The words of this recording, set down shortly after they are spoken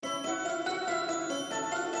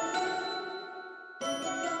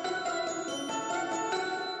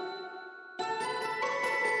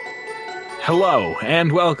Hello,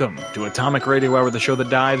 and welcome to Atomic Radio Hour, the show that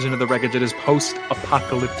dives into the wreckage that is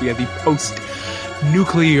post-apocalyptia, the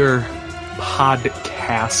post-nuclear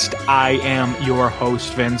podcast. I am your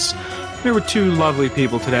host, Vince. I'm here with two lovely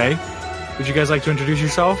people today. Would you guys like to introduce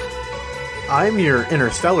yourself? I'm your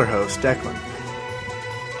interstellar host, Declan.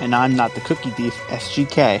 And I'm not the cookie thief,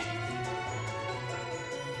 SGK.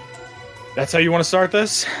 That's how you want to start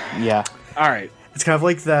this? Yeah. All right. It's kind of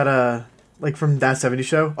like that, like from That 70s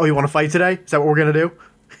Show. Oh, you want to fight today? Is that what we're gonna do?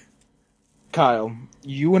 Kyle,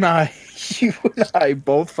 you and I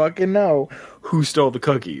both fucking know who stole the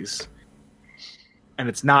cookies. And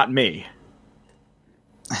it's not me.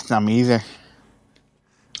 It's not me either.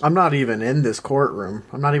 I'm not even in this courtroom.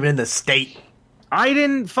 I'm not even in this state. I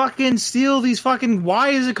didn't fucking steal these fucking...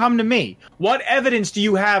 Why does it come to me? What evidence do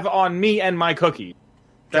you have on me and my cookie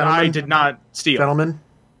that I did not steal? Gentlemen,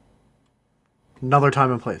 another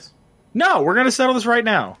time and place. No, we're going to settle this right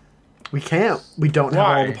now. We can't. We don't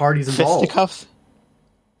have all the parties involved.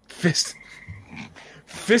 Fisticuffs?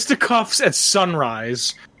 Fisticuffs at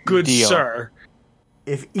sunrise, good Deal. sir.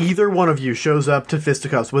 If either one of you shows up to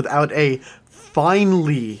fisticuffs without a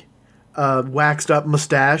finely waxed up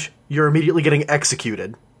mustache, you're immediately getting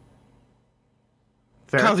executed.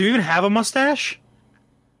 Fair? Kyle, do you even have a mustache?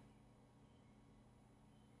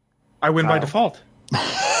 I win by default.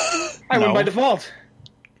 I win by default.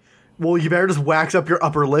 Well, you better just wax up your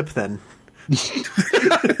upper lip then.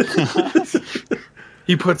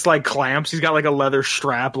 He puts, like, clamps. He's got, like, a leather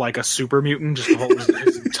strap, like a super mutant, just to hold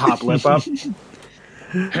his top lip up.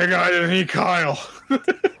 Hey, guys, it's me, Kyle.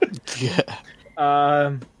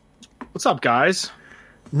 Yeah. What's up, guys?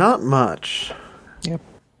 Not much. Yep.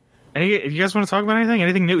 You guys want to talk about anything?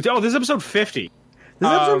 Anything new? Oh, this is episode 50. This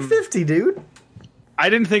is episode 50, dude. I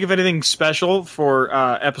didn't think of anything special for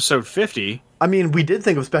episode 50. I mean, we did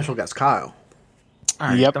think of special guest Kyle. All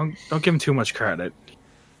right, Yep. don't give him too much credit.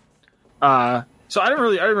 So I didn't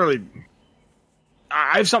really.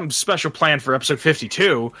 I have something special planned for episode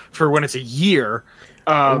 52 for when it's a year.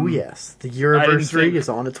 Oh yes, the year anniversary is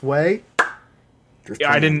on its way.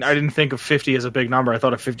 I didn't think of 50 as a big number. I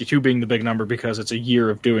thought of 52 being the big number because it's a year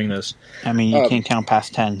of doing this. I mean, you can't count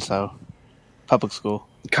past 10, so... Public school.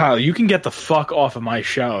 Kyle, you can get the fuck off of my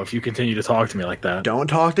show if you continue to talk to me like that. Don't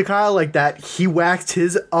talk to Kyle like that. He waxed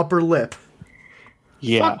his upper lip.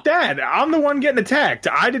 Yeah. Fuck that. I'm the one getting attacked.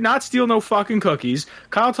 I did not steal no fucking cookies.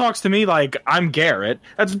 Kyle talks to me like I'm Garrett.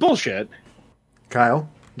 That's bullshit. Kyle,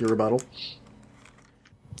 your rebuttal.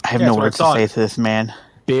 I have Yeah, no that's what I words to thought. say to this man.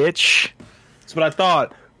 Bitch. That's what I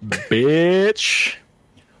thought. Bitch.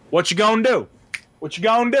 What you gonna do? What you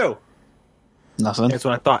gonna do? Nothing. That's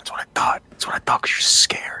what I thought. That's what I thought, because you're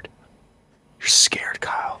scared. You're scared,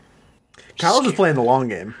 Kyle. Kyle's just playing the long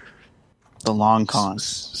game. The long con.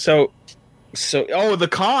 So, the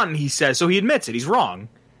con, he says, so he admits it, he's wrong.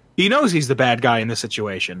 He knows he's the bad guy in this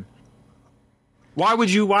situation. Why would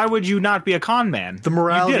you not be a con man? The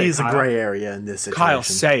morality is a Kyle. gray area in this situation. Kyle,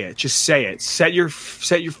 say it. Just say it. Set your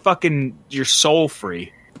fucking your soul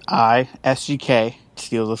free. I, SGK,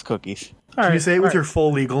 steal those cookies. Can you say it with your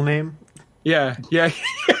full legal name? Yeah.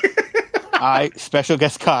 I, special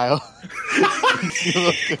guest Kyle. steal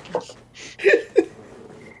those cookies.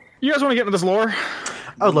 You guys want to get into this lore?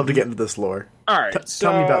 I would love to get into this lore. All right.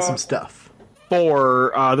 Tell me about some stuff.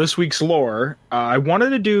 For this week's lore, I wanted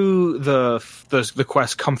to do the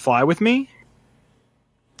quest "Come Fly with Me,"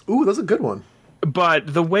 Ooh, that's a good one.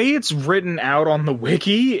 but the way it's written out on the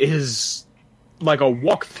wiki is like a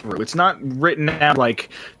walkthrough. It's not written out like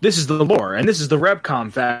this is the lore and this is the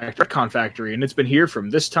Retcon factory, and it's been here from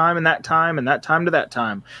this time and that time and that time to that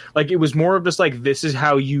time. Like it was more of just like this is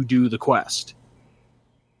how you do the quest,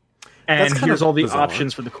 and here's all the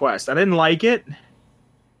options for the quest. I didn't like it.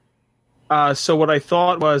 So what I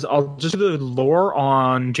thought was I'll just do the lore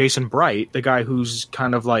on Jason Bright, the guy who's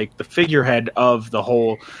kind of like the figurehead of the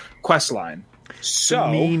whole quest line. So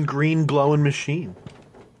Mean green glowing machine.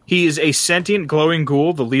 he is a sentient glowing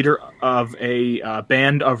ghoul, the leader of a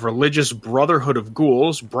band of religious brotherhood of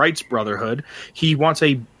ghouls, Bright's Brotherhood. He wants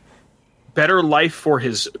a better life for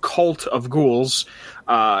his cult of ghouls,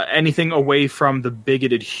 anything away from the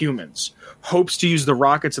bigoted humans. Hopes to use the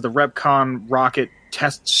rockets of the Repcon rocket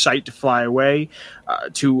test site to fly away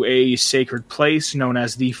to a sacred place known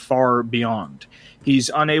as the Far Beyond.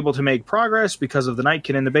 He's unable to make progress because of the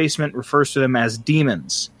Nightkin in the basement, refers to them as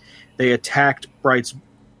demons. They attacked Bright's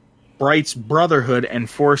Brotherhood and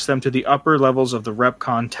forced them to the upper levels of the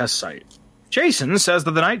Repcon test site. Jason says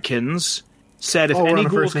that the Nightkins said if we're any on a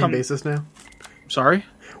ghouls first name come... basis now? Sorry?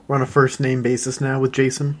 We're on a first name basis now with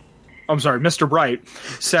Jason? I'm sorry, Mr. Bright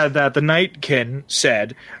said that the Nightkin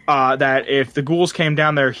said that if the ghouls came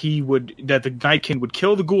down there, that the Nightkin would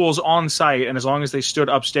kill the ghouls on sight, and as long as they stood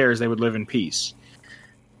upstairs, they would live in peace.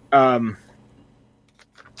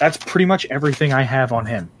 That's pretty much everything I have on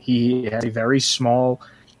him. He has a very small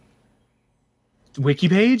wiki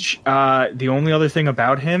page. The only other thing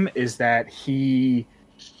about him is that he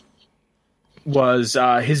was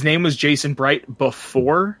his name was Jason Bright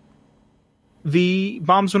before the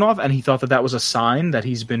bombs went off, and he thought that was a sign that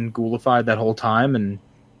he's been ghoulified that whole time, and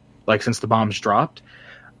like since the bombs dropped.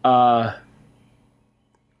 I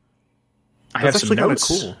have some notes.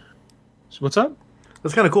 Cool. What's up?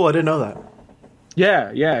 That's kind of cool. I didn't know that.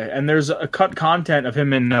 Yeah, and there's a cut content of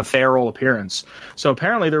him in a feral appearance. So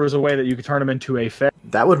apparently there was a way that you could turn him into a feral.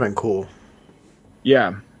 That would have been cool.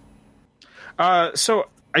 Yeah. So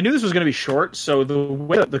I knew this was going to be short, so the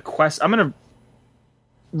way that the quest... I'm going to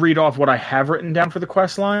read off what I have written down for the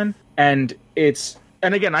quest line, and it's...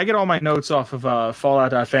 And again, I get all my notes off of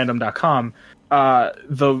fallout.fandom.com.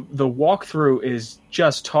 The walkthrough is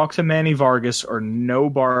just talk to Manny Vargas or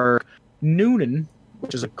Nobar Noonan,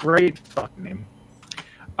 which is a great fucking name.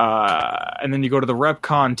 And then you go to the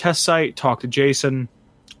RepCon test site, talk to Jason.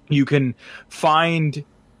 You can find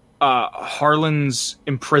Harlan's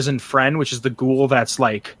imprisoned friend, which is the ghoul that's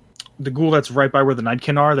right by where the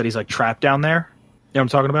Nightkin are, that he's like trapped down there. You know what I'm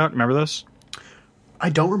talking about? Remember this? I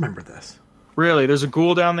don't remember this. Really? There's a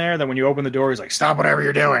ghoul down there that when you open the door, he's like, stop whatever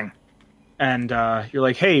you're doing. And you're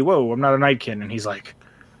like, hey, whoa, I'm not a Nightkin. And he's like,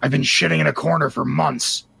 I've been shitting in a corner for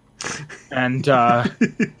months. And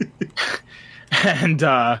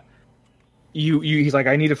he's like,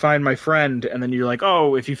 I need to find my friend. And then you're like,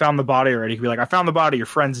 oh, if you found the body already, you can be like, I found the body, your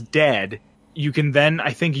friend's dead. You can then,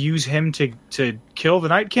 I think, use him to kill the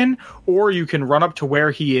Nightkin, or you can run up to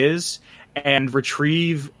where he is and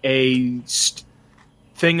retrieve a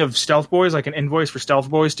thing of Stealth Boys, like an invoice for Stealth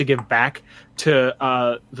Boys to give back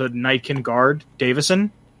to the Nightkin guard,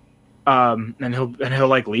 Davison. And he'll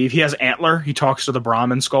like leave. He has Antler. He talks to the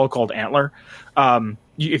Brahmin skull called Antler.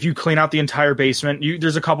 If you clean out the entire basement,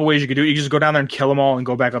 there's a couple ways you could do it. You just go down there and kill them all and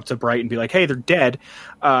go back up to Bright and be like, hey, they're dead.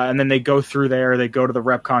 And then they go through there. They go to the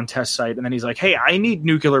RepCon test site. And then he's like, hey, I need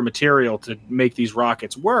nuclear material to make these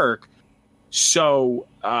rockets work. So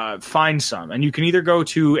find some. And you can either go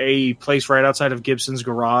to a place right outside of Gibson's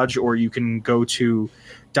garage, or you can go to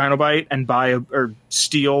Dinobite and buy or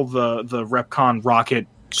steal the RepCon rocket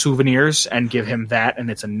souvenirs and give him that,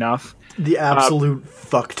 and it's enough. The absolute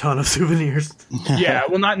fuck ton of souvenirs. Yeah,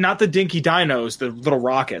 well, not the dinky dinos, the little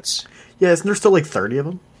rockets. Yeah, isn't there still like 30 of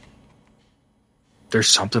them? There's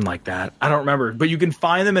something like that. I don't remember, but you can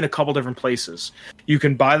find them in a couple different places. You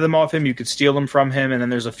can buy them off him, you can steal them from him, and then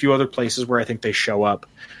there's a few other places where I think they show up.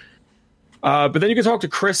 But then you can talk to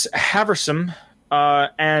Chris Haversom,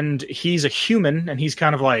 and he's a human, and he's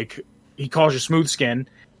kind of like, he calls you Smooth Skin,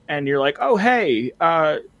 and you're like, oh, hey,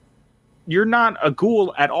 you're not a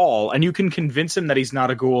ghoul at all. And you can convince him that he's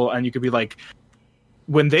not a ghoul, and you could be like,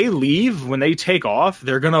 when they leave, when they take off,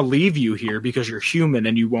 they're going to leave you here because you're human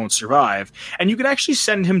and you won't survive. And you could actually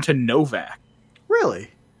send him to Novac.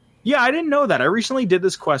 Really? Yeah, I didn't know that. I recently did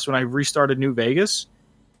this quest when I restarted New Vegas.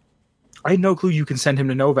 I had no clue you can send him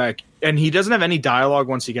to Novac. And he doesn't have any dialogue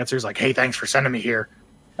once he gets there. He's like, hey, thanks for sending me here.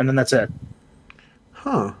 And then that's it.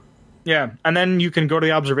 Huh. Yeah, and then you can go to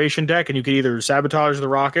the observation deck, and you can either sabotage the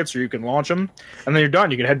rockets, or you can launch them, and then you're done.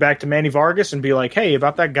 You can head back to Manny Vargas and be like, hey,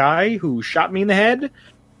 about that guy who shot me in the head,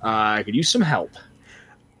 I could use some help.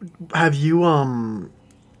 Have you, on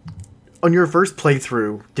your first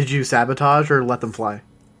playthrough, did you sabotage or let them fly?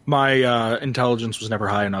 My intelligence was never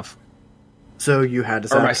high enough. So you had to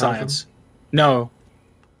sabotage or my science. Them? No.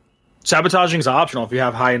 Sabotaging is optional if you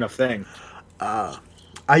have high enough thing. I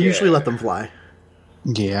usually let them fly.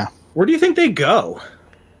 Yeah. Where do you think they go?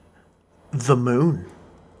 The moon.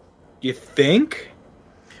 You think?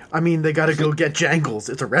 I mean, they gotta go get Jangles.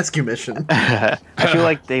 It's a rescue mission. I feel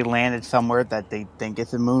like they landed somewhere that they think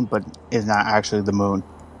it's the moon, but is not actually the moon.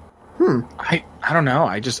 I don't know.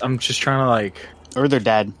 I'm just trying to like... Or they're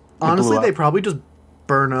dead. Honestly, they probably just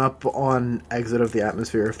burn up on exit of the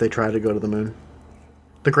atmosphere if they try to go to the moon.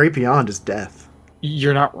 The Great Beyond is death.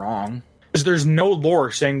 You're not wrong. There's no lore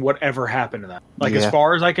saying whatever happened to them. Like, as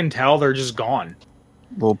far as I can tell, they're just gone.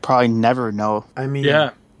 We'll probably never know. I mean,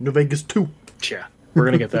 yeah. New Vegas 2. Yeah, we're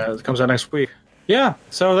going to get that. It comes out next week. Yeah,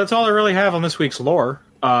 so that's all I really have on this week's lore.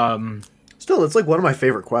 Still, it's like one of my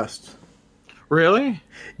favorite quests. Really?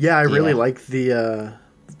 Yeah, I really like the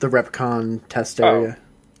RepCon test area. Oh.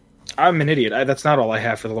 I'm an idiot. That's not all I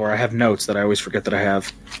have for the lore. I have notes that I always forget that I have.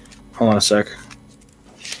 Hold on a sec.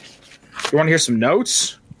 You want to hear some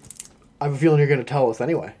notes? I have a feeling you're going to tell us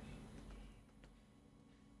anyway.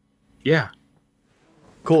 Yeah.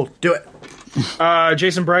 Cool. Do it.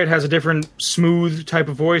 Jason Bright has a different smooth type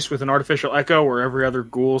of voice with an artificial echo, where every other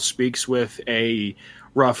ghoul speaks with a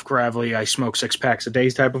rough, gravelly, I smoke 6 packs a day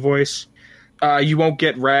type of voice. You won't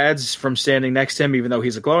get rads from standing next to him, even though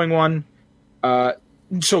he's a glowing one.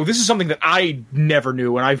 So this is something that I never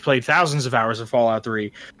knew, and I've played thousands of hours of Fallout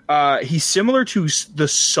 3. He's similar to the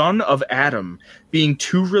son of Adam, being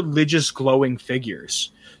 2 religious glowing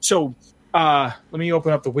figures. So let me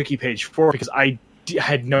open up the wiki page for it, because I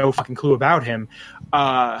had no fucking clue about him.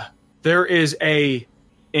 There is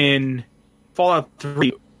in Fallout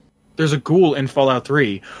 3, there's a ghoul in Fallout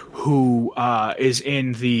 3 who is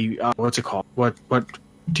in the what's it called? What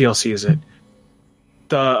DLC is it?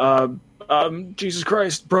 The Jesus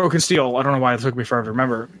Christ, Broken Steel. I don't know why it took me forever to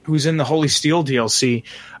remember. Who's in the Holy Steel DLC?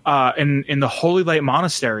 In the Holy Light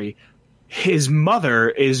Monastery. His mother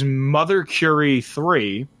is Mother Curie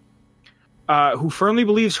 3, who firmly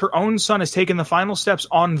believes her own son has taken the final steps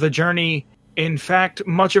on the journey. In fact,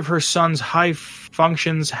 much of her son's high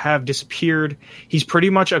functions have disappeared. He's pretty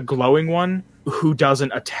much a glowing one who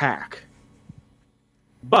doesn't attack.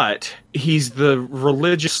 But he's the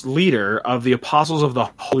religious leader of the Apostles of the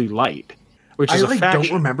Holy Light, which is I a faction.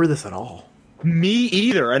 don't remember this at all. Me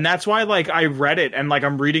either, and that's why I read it and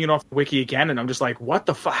I'm reading it off the wiki again, and I'm just like, what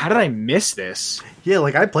the fuck? How did I miss this? Yeah,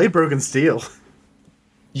 I played Broken Steel.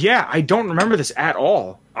 Yeah, I don't remember this at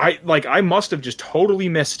all. I must have just totally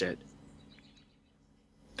missed it.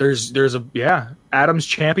 There's Adam's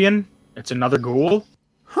Champion. It's another ghoul.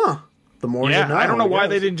 Huh. The more you know. I don't know why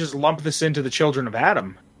they didn't just lump this into the Children of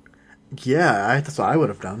Adam. Yeah, that's what I would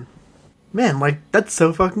have done. Man, that's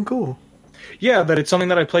so fucking cool. Yeah, but it's something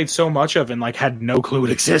that I played so much of and had no clue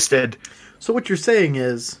it existed. So what you're saying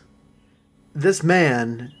is, this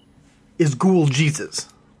man is Ghoul Jesus.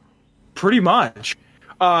 Pretty much.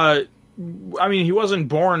 He wasn't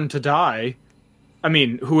born to die.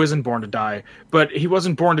 Who isn't born to die? But he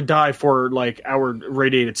wasn't born to die for our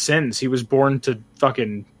radiated sins. He was born to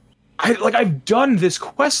fucking. I've done this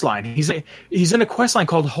quest line. He's in a quest line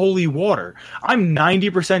called Holy Water. I'm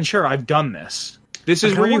 90% sure I've done this. This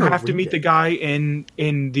is where you have to meet the guy in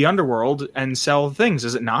the underworld and sell things,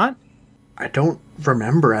 is it not? I don't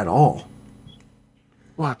remember at all.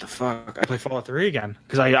 What the fuck? I play Fallout 3 again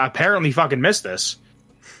because I apparently fucking missed this.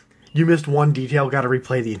 You missed one detail. Got to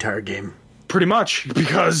replay the entire game. Pretty much,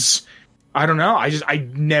 because I don't know. I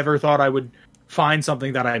never thought I would find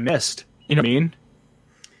something that I missed. You know what I mean?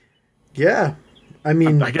 Yeah. I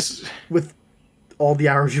guess with all the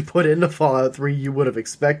hours you put into Fallout 3, you would have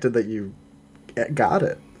expected that you got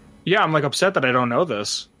it. Yeah, I'm upset that I don't know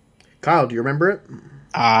this. Kyle, do you remember it?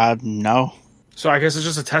 No. So I guess it's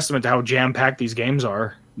just a testament to how jam-packed these games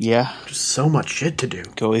are. Yeah. Just so much shit to do.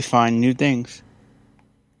 Can always find new things.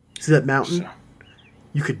 See that mountain?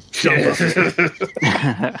 You could jump up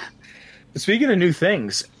it. Speaking of new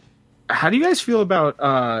things, how do you guys feel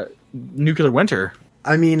about Nuclear Winter?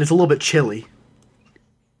 It's a little bit chilly.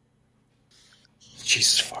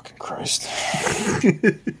 Jesus fucking Christ.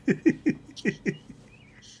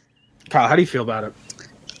 Kyle, how do you feel about it?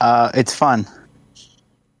 It's fun.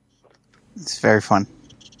 It's very fun.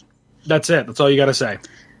 That's it. That's all you got to say.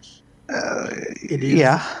 It is.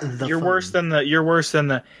 Yeah. You're worse than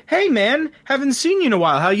the. Hey man, haven't seen you in a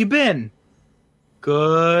while. How you been?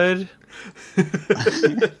 Good.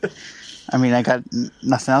 I got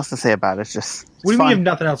nothing else to say about it. It's just. What do you mean you have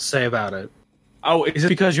nothing else to say about it? Oh, is it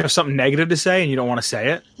because you have something negative to say and you don't want to say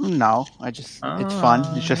it? No, it's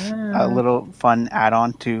fun. It's just a little fun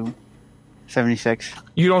add-on to 76.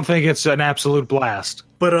 You don't think it's an absolute blast?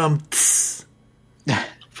 But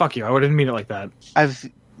Fuck you! I didn't mean it like that.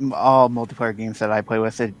 All multiplayer games that I play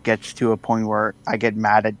with, it gets to a point where I get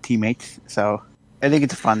mad at teammates. So I think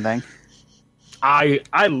it's a fun thing. I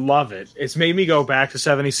love it. It's made me go back to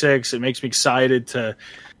 76. It makes me excited to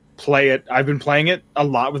play it. I've been playing it a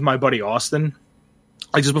lot with my buddy Austin.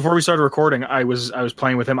 Just before we started recording, I was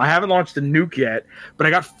playing with him. I haven't launched the nuke yet, but I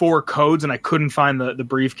got 4 codes and I couldn't find the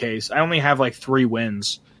briefcase. I only have 3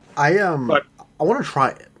 wins. I want to try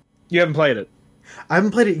it. You haven't played it? I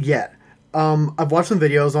haven't played it yet. I've watched some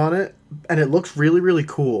videos on it, and it looks really, really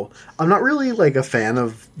cool. I'm not really a fan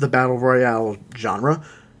of the Battle Royale genre.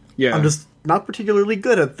 Yeah. I'm just not particularly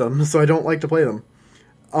good at them, so I don't like to play them.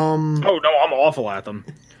 Oh no, I'm awful at them.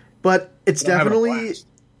 But it's definitely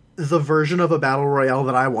the version of a Battle Royale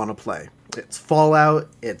that I want to play. It's Fallout,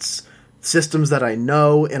 it's systems that I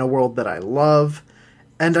know in a world that I love,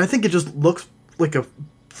 and I think it just looks like a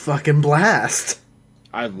fucking blast.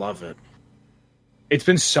 I love it. It's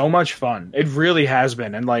been so much fun. It really has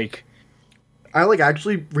been, and I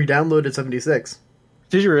actually re-downloaded 76.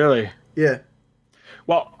 Did you really? Yeah.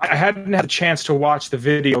 Well, I hadn't had a chance to watch the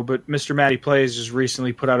video, but Mr. Matty Plays just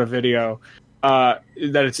recently put out a video that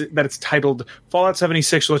it's titled Fallout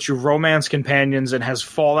 76 lets you romance companions and has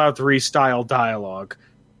Fallout 3 style dialogue.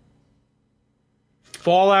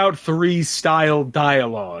 Fallout 3 style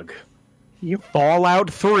dialogue. Fallout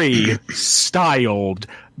 3 styled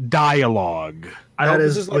dialogue. I hope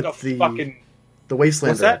this is like a fucking the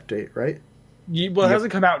Wastelander update, right? Well, it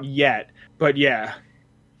hasn't come out yet, but yeah.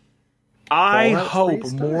 I hope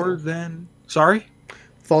more than... Sorry?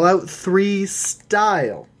 Fallout 3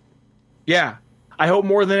 style. Yeah. I hope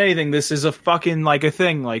more than anything this is a fucking, like, a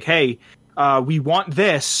thing. Like, hey, we want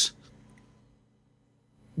this.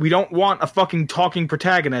 We don't want a fucking talking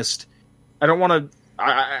protagonist. I don't want to...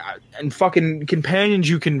 and fucking companions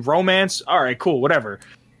you can romance. Alright, cool, whatever.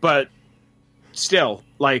 But still,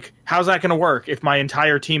 like, how's that going to work if my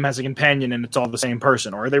entire team has a companion and it's all the same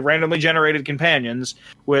person? Or are they randomly generated companions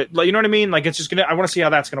with, like, you know what I mean? Like, it's just gonna. I want to see how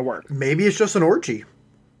that's going to work. Maybe it's just an orgy.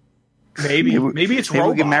 Maybe it's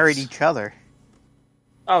robots. We get married each other.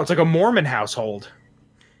 Oh, it's like a Mormon household.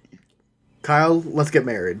 Kyle, let's get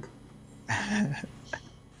married.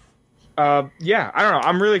 Yeah, I don't know.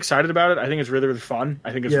 I'm really excited about it. I think it's really, really fun.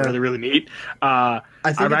 I think it's really, really neat. I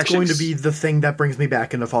think it's going to be the thing that brings me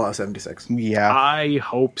back into Fallout 76. Yeah. I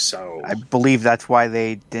hope so. I believe that's why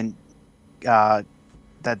they didn't, that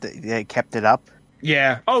they kept it up.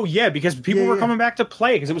 Yeah. Oh, yeah, because people were coming back to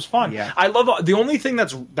play because it was fun. Yeah. I love the only thing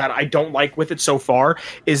that I don't like with it so far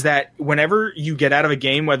is that whenever you get out of a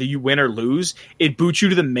game, whether you win or lose, it boots you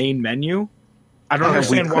to the main menu. I don't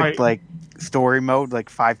understand we why. clicked, like, story mode like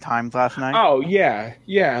 5 times last night. Oh, yeah.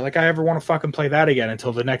 Yeah, like I ever want to fucking play that again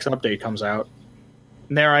until the next update comes out.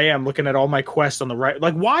 And there I am looking at all my quests on the right.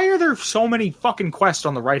 Like, why are there so many fucking quests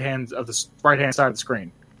on the right hand side of the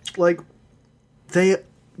screen? Like, they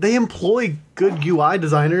employ good UI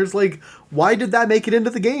designers. Like, why did that make it into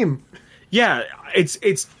the game? Yeah,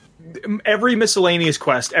 it's every miscellaneous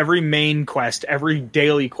quest, every main quest, every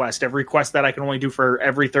daily quest, every quest that I can only do for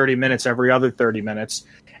every 30 minutes, every other 30 minutes.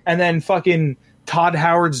 And then fucking Todd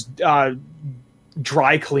Howard's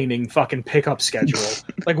dry cleaning fucking pickup schedule.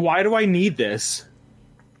 Like, why do I need this?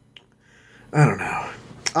 I don't know.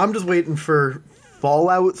 I'm just waiting for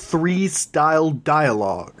Fallout 3 style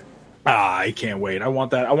dialogue. I can't wait. I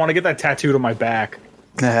want that. I want to get that tattooed on my back.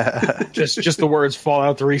 just the words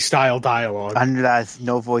Fallout 3 style dialogue. Under that is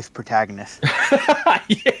no voice protagonist.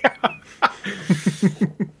 Yeah.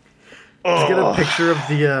 Let's get a picture of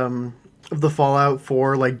the Fallout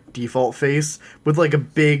 4 like default face with like a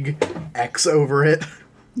big X over it.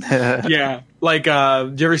 Yeah. Like do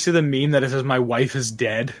you ever see the meme that it says my wife is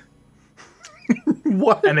dead?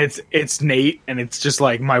 What? And it's Nate and it's just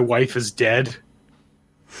like my wife is dead.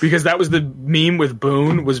 Because that was the meme with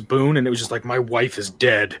Boone, and it was just like, my wife is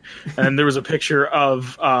dead. And there was a picture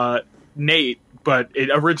of Nate, but it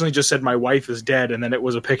originally just said, my wife is dead, and then it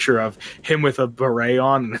was a picture of him with a beret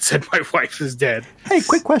on, and it said, my wife is dead. Hey,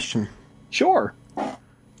 quick question. Sure.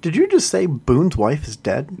 Did you just say Boone's wife is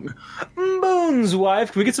dead? Boone's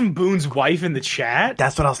wife? Can we get some Boone's wife in the chat?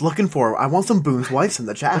 That's what I was looking for. I want some Boone's wives in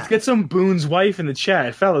the chat. Let's get some Boone's wife in the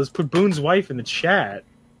chat. Fellas, put Boone's wife in the chat.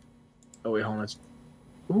 Oh, wait, hold on.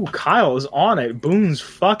 Ooh, Kyle is on it. Boone's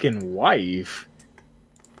fucking wife.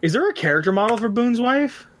 Is there a character model for Boone's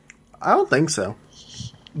wife? I don't think so.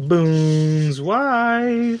 Boone's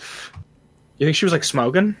wife. You think she was like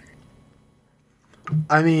smoking?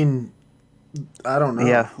 I mean, I don't know.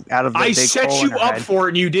 Yeah, out of the I big set hole you in her up head. for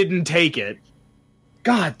it and you didn't take it.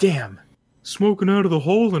 God damn. Smoking out of the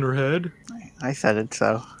hole in her head. I said it,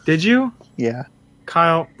 so Did you? yeah.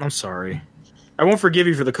 Kyle, I'm sorry. I won't forgive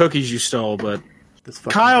you for the cookies you stole, but This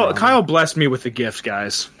fucking Kyle drama. blessed me with a gift,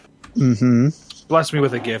 guys. Mm-hmm. Blessed me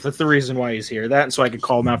with a gift. That's the reason why he's here. That and so I could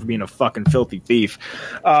call him out for being a fucking filthy thief.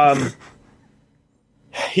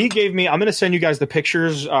 He gave me... I'm going to send you guys the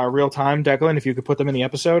pictures real time, Declan, if you could put them in the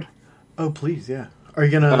episode. Oh, please, yeah. Are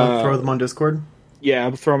you gonna throw them on Discord? Yeah,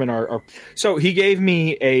 I'll throw them in our... So he gave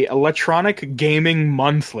me a Electronic Gaming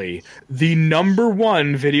Monthly, the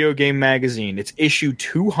 #1 video game magazine. It's issue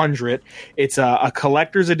 200. It's a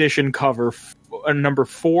collector's edition cover, number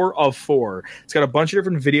 4 of 4. It's got a bunch of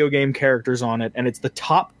different video game characters on it, and it's the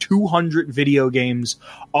top 200 video games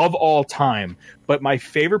of all time. But my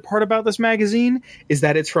favorite part about this magazine is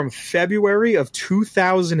that it's from February of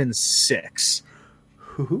 2006.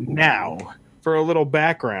 Now, for a little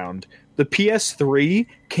background, the PS3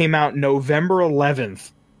 came out November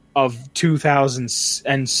 11th of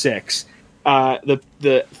 2006. The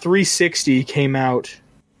 360 came out...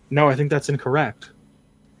 No, I think that's incorrect.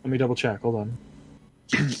 Let me double check. Hold on.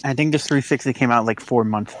 I think this 360 came out like 4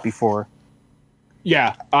 months before.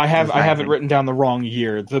 Yeah, I have Exactly. I have it written down the wrong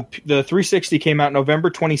year. The 360 came out November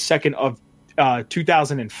 22nd of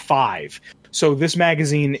 2005. So this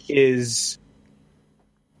magazine is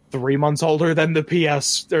 3 months older than the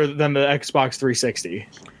than the Xbox 360.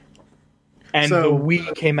 And So- the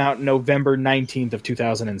Wii came out November 19th of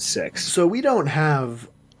 2006. So we don't have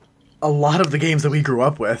a lot of the games that we grew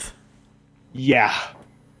up with. Yeah.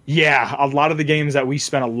 Yeah, a lot of the games that we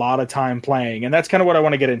spent a lot of time playing, and that's kind of what I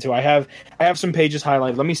want to get into. I have some pages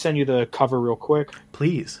highlighted. Let me send you the cover real quick.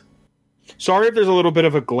 Please. Sorry if there's a little bit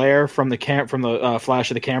of a glare from the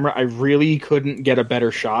flash of the camera. I really couldn't get a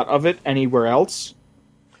better shot of it anywhere else.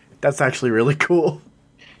 That's actually really cool.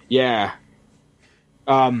 Yeah.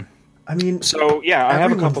 I mean, So yeah, I have a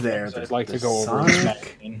Everyone's couple there. things I'd like to There's go over in this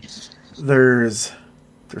Sonic. magazine. there's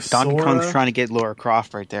Donkey Sora, Kong's trying to get Laura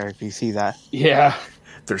Croft right there. If you see that, Yeah.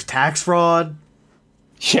 there's tax fraud.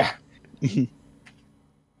 Yeah. Is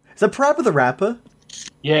that Parappa the Rappa?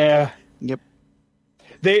 Yeah. yep.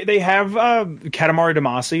 They have Katamari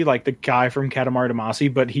Damacy, like the guy from Katamari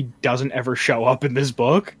Damacy, but he doesn't ever show up in this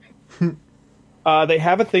book. They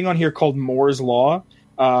have a thing on here called Moore's Law.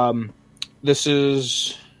 This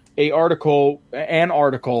is an article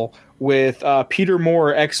with Peter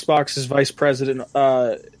Moore, Xbox's vice president,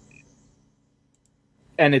 and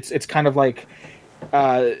it's kind of like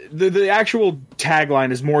the actual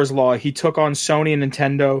tagline is Moore's Law. He took on Sony and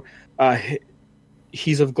Nintendo.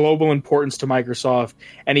 He's of global importance to Microsoft,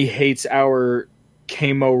 and he hates our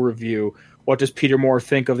KMO review. What does Peter Moore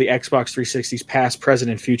think of the Xbox 360's past, present,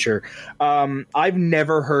 and future? I've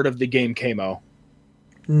never heard of the game KMO.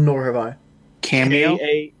 Nor have I. Cameo.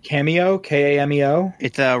 Cameo? K-A-M-E-O?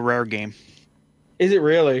 It's a rare game. Is it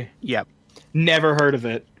really? Yep. Never heard of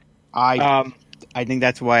it. I think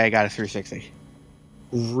that's why I got a 360.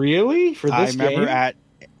 Really? For I this remember game?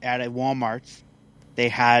 at a Walmart's, they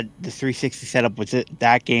had the 360 set up with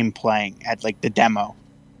that game playing at like the demo.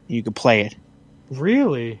 You could play it.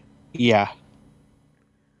 Really? Yeah.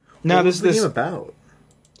 No, What this was the game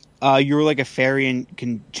about? You were like a fairy and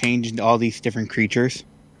can change into all these different creatures.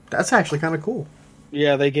 That's actually kind of cool.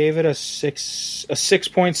 Yeah, they gave it a 6.6, a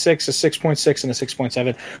 6.6, and a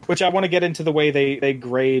 6.7, which I want to get into the way they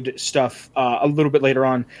grade stuff a little bit later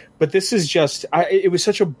on. But this is just, it was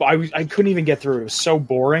such a, I couldn't even get through it. It was so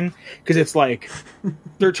boring because it's like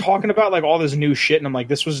they're talking about like all this new shit, and I'm like,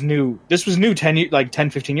 this was new 10,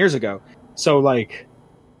 15 years ago. So like,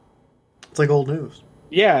 It's like old news.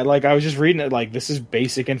 yeah, like I was just reading it like this is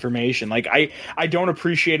basic information. Like I don't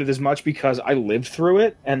appreciate it as much because I lived through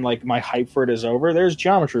it and like my hype for it is over. There's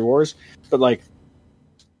Geometry Wars, but like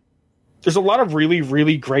there's a lot of really,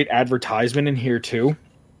 really great advertisement in here too.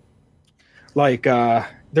 Like I'm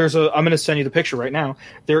gonna send you the picture right now.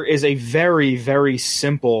 There is a very, very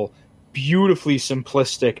simple, beautifully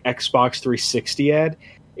simplistic Xbox 360 ad.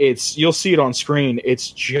 You'll see it on screen. It's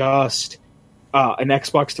just an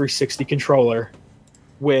Xbox 360 controller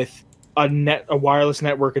with a wireless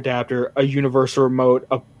network adapter, a universal remote,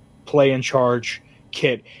 a play and charge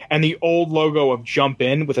kit, and the old logo of Jump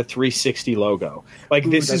In with a 360 logo. Like,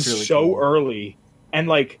 this that's is really so cool. early. And,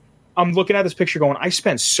 like, I'm looking at this picture going, I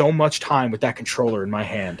spent so much time with that controller in my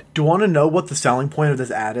hand. Do you want to know what the selling point of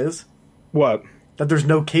this ad is? What? That there's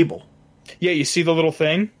no cable. Yeah, you see the little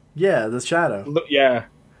thing? Yeah, the shadow. Look, yeah.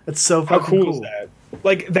 It's so How fucking cool is that?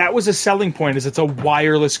 Like, that was a selling point, is it's a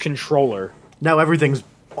wireless controller. Now everything's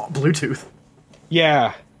Bluetooth.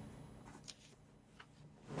 Yeah.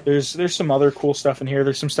 There's some other cool stuff in here.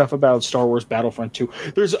 There's some stuff about Star Wars Battlefront 2.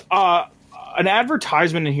 There's an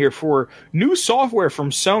advertisement in here for new software from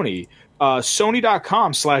Sony.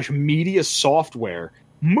 Sony.com/media software.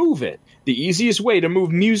 Move It. The easiest way to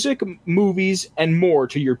move music, movies, and more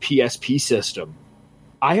to your PSP system.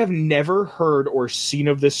 I have never heard or seen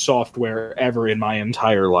of this software ever in my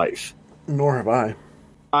entire life. Nor have I.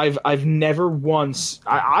 I've never once.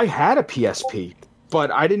 I had a PSP,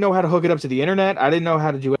 but I didn't know how to hook it up to the internet. I didn't know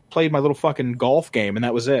how to do it. I played my little fucking golf game, and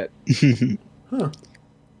that was it. Huh.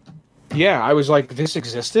 Yeah, I was like, this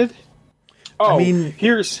existed? Oh, I mean-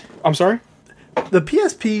 I'm sorry? The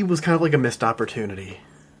PSP was kind of like a missed opportunity.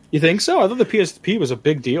 You think so? I thought the PSP was a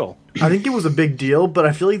big deal. I think it was a big deal, but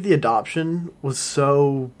I feel like the adoption was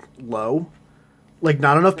so low. Like,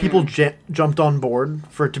 not enough people jumped on board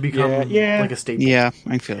for it to become Yeah. like a staple. Yeah,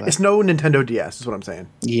 I feel that. It's no Nintendo DS, is what I'm saying.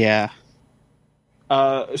 Yeah.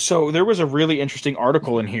 So there was a really interesting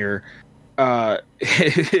article in here.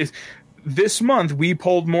 This month, we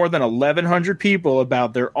polled more than 1,100 people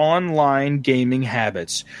about their online gaming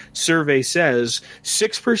habits. Survey says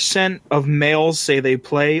 6% of males say they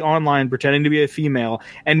play online pretending to be a female,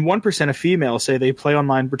 and 1% of females say they play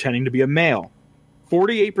online pretending to be a male.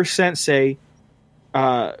 48% say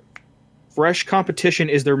Fresh competition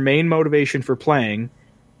is their main motivation for playing.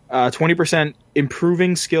 20%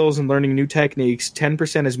 improving skills and learning new techniques.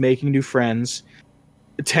 10% is making new friends.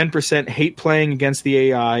 10% hate playing against the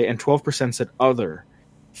AI, and 12% said other.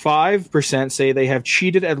 5% say they have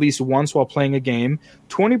cheated at least once while playing a game.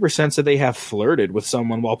 20% said they have flirted with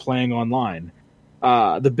someone while playing online.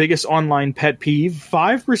 The biggest online pet peeve,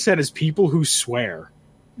 5% is people who swear.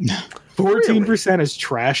 14% is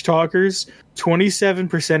trash talkers.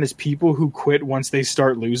 27% is people who quit once they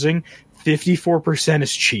start losing. 54%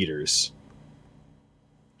 is cheaters.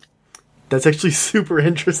 That's actually super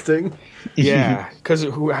interesting. Yeah, because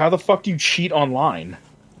how the fuck do you cheat online?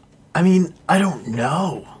 I mean, I don't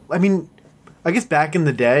know. I mean, I guess back in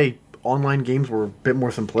the day, online games were a bit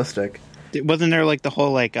more simplistic. Wasn't there like the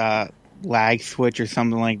whole like lag switch or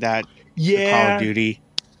something like that? Yeah, for Call of Duty.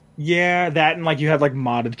 Yeah, that and like you had like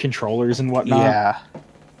modded controllers and whatnot. Yeah,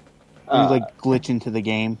 you like glitch into the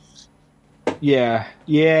game.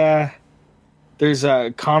 Yeah. There's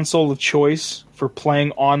a console of choice for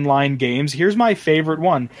playing online games. Here's my favorite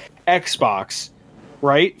one: Xbox.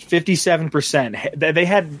 Right, 57%. They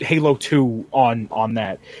had Halo 2 on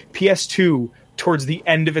that. PS2, towards the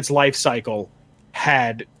end of its life cycle,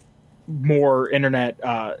 had more internet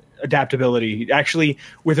adaptability. Actually,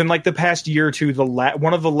 within like the past year or two,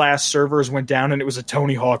 one of the last servers went down, and it was a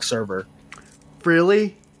Tony Hawk server.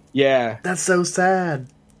 Really? Yeah. That's so sad.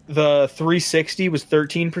 The 360 was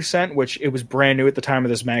 13%, which it was brand new at the time of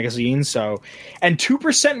this magazine. So, and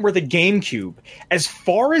 2% were the GameCube. As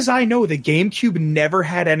far as I know, the GameCube never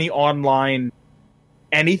had any online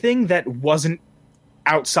anything that wasn't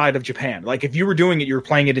outside of Japan. Like if you were doing it, you were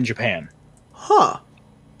playing it in Japan. Huh.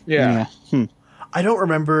 Yeah. I don't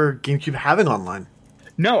remember GameCube having online.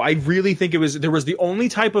 No, I really think there was the only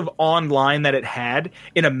type of online that it had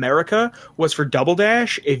in America was for Double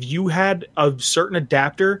Dash. If you had a certain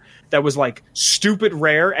adapter that was like stupid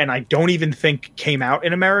rare and I don't even think came out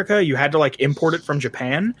in America, you had to like import it from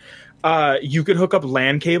Japan. You could hook up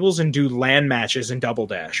LAN cables and do LAN matches in Double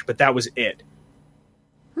Dash, but that was it.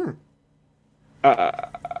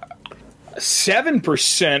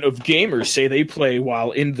 7% of gamers say they play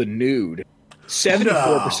while in the nude.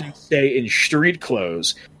 74% say in street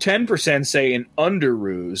clothes, 10% say in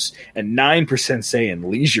underoos, and 9% say in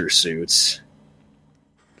leisure suits.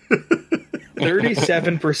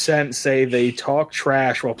 37% say they talk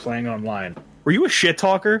trash while playing online. Were you a shit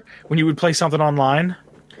talker when you would play something online?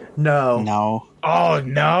 No. Oh,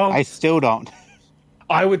 no? I still don't.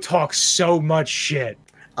 I would talk so much shit.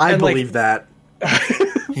 I believe that.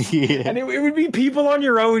 Yeah. And it would be people on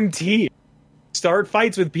your own team. Start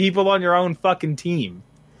fights with people on your own fucking team.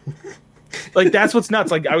 Like that's what's nuts.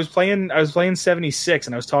 Like I was playing 76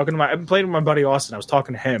 and I'm playing with my buddy Austin. I was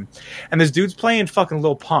talking to him and this dude's playing fucking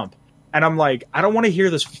Lil Pump. And I'm like, I don't want to hear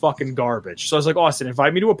this fucking garbage. So I was like, Austin,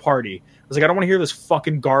 invite me to a party. I was like, I don't want to hear this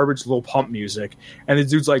fucking garbage Lil Pump music. And the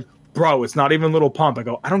dude's like, bro, it's not even Lil Pump. I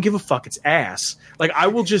go, I don't give a fuck. It's ass. Like I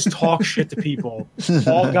will just talk shit to people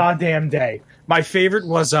all goddamn day. My favorite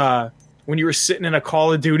was when you were sitting in a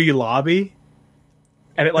Call of Duty lobby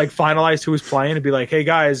and it like finalized who was playing. It'd be like, hey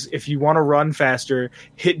guys, if you want to run faster,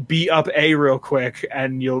 hit B up A real quick,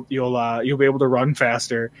 and you'll be able to run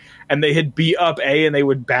faster. And they hit B up A, and they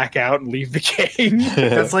would back out and leave the game.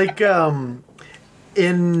 That's like that's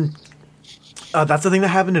the thing that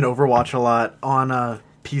happened in Overwatch a lot on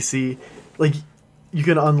PC. Like you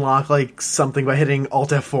can unlock like something by hitting Alt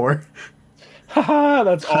F4. Haha,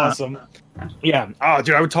 that's awesome. Yeah. Oh,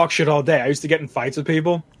 dude, I would talk shit all day. I used to get in fights with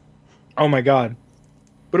people. Oh my god.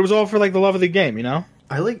 But it was all for like the love of the game, you know?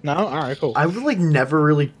 No? Alright, cool. I would like never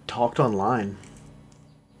really talked online.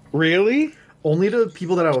 Really? Only to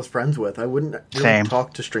people that I was friends with. I wouldn't really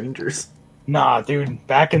talk to strangers. Nah, dude.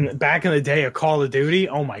 Back in the day of Call of Duty,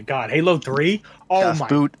 oh my god. Halo 3? Oh Das my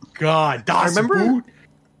Boot. god. I remember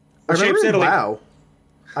in WoW,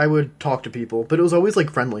 I would talk to people, but it was always like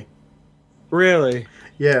friendly. Really?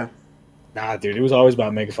 Yeah. Nah, dude. It was always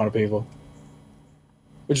about making fun of people.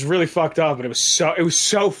 Which is really fucked up, but it was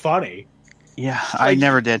so funny. Yeah, I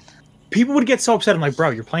never did. People would get so upset. I'm like,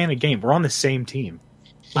 bro, you're playing a game. We're on the same team.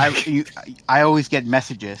 I always get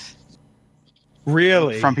messages.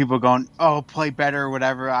 Really? From people going, oh, play better or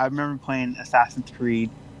whatever. I remember playing Assassin's Creed.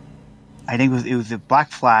 I think it was a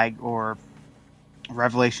Black Flag or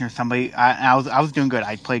Revelation or somebody. I was doing good.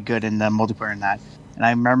 I played good in the multiplayer and that. And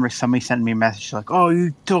I remember somebody sent me a message like, oh,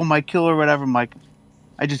 you stole my kill or whatever. I'm like,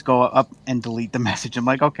 I just go up and delete the message. I'm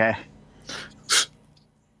like, okay.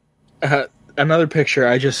 Another picture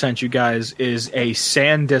I just sent you guys is a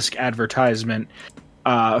SanDisk advertisement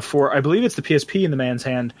for, I believe it's the PSP in the man's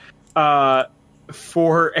hand,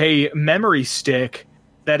 for a memory stick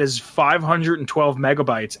that is 512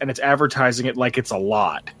 megabytes, and it's advertising it like it's a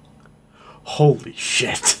lot. Holy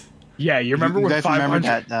shit. Yeah, you remember when guys 500...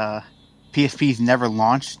 remember that PSPs never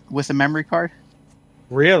launched with a memory card?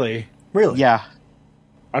 Really? Really? Yeah.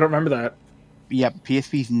 I don't remember that. Yep,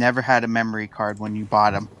 PSPs never had a memory card when you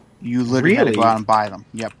bought them. You literally had to go out and buy them.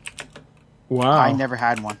 Yep. Wow. I never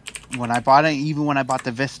had one. When I bought it, even when I bought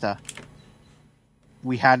the Vista,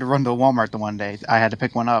 we had to run to Walmart the one day. I had to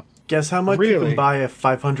pick one up. Guess how much you Really? can buy a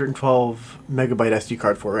 512 megabyte SD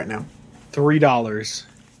card for right now? $3.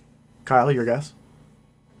 Kyle, your guess?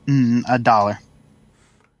 $1.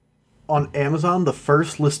 On Amazon, the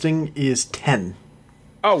first listing is 10.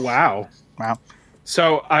 Oh, wow. Wow.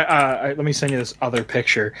 So, I let me send you this other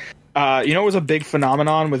picture. You know, it was a big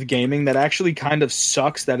phenomenon with gaming that actually kind of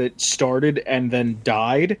sucks that it started and then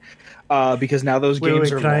died, because now those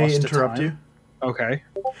games are can I lost to interrupt time. you? Okay.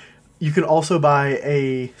 You can also buy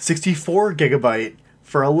a 64 gigabyte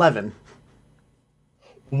for 11.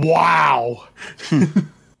 Wow.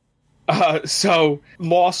 So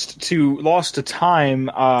lost to time.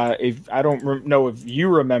 If I don't know if you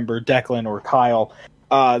remember, Declan or Kyle,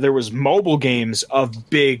 there was mobile games of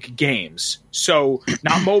big games. So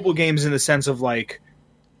not mobile games in the sense of like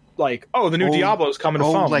oh, the new Diablo is coming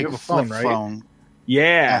to phone. Like you have a phone, flip right? phone.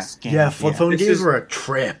 Yeah. Yeah, flip phone This games is- were a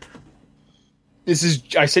trip. This is.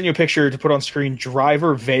 I sent you a picture to put on screen.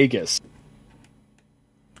 Driver Vegas. Do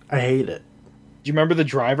I hate it. you remember the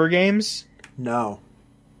Driver games? No.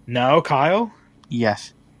 No, Kyle.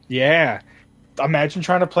 Yes. Yeah. Imagine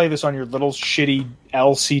trying to play this on your little shitty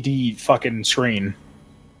LCD fucking screen.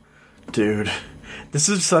 Dude. This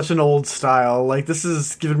is such an old style. Like, this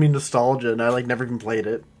is giving me nostalgia, and I, never even played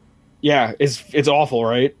it. Yeah, it's awful,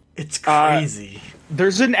 right? It's crazy.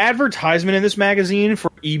 There's an advertisement in this magazine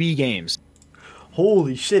for EB Games.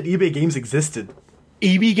 Holy shit, eBay Games existed.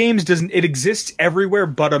 EB Games it exists everywhere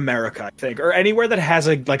but America, I think, or anywhere that has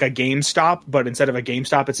a GameStop, but instead of a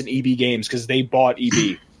GameStop, it's an EB Games because they bought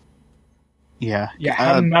EB. Yeah. Yeah,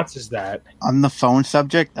 how nuts is that? On the phone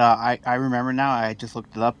subject, I remember now. I just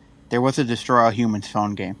looked it up. There was a Destroy All Humans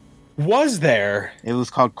phone game. Was there? It was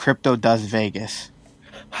called Crypto Does Vegas.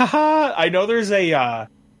 Haha! I know there's a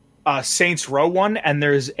Saints Row one and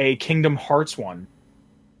there's a Kingdom Hearts one.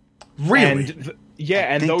 Really? And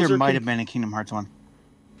I think those there are might have been a Kingdom Hearts one.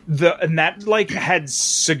 and that had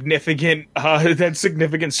significant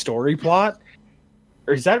story plot.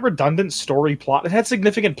 Or is that redundant story plot? It had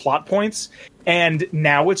significant plot points, and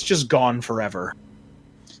now it's just gone forever.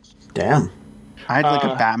 Damn. I had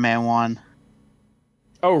a Batman one.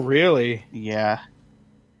 Oh, really? Yeah.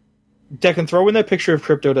 Declan, throw in that picture of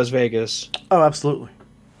Crypto Does Vegas. Oh, absolutely.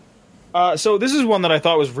 So this is one that I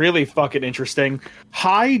thought was really fucking interesting.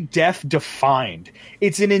 High Def Defined.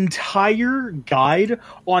 It's an entire guide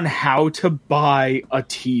on how to buy a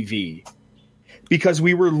TV. Because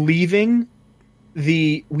we were leaving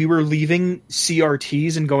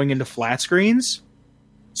CRTs and going into flat screens.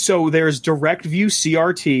 So there's direct view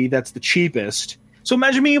CRT, that's the cheapest. So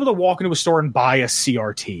imagine being able to walk into a store and buy a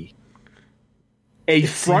CRT. A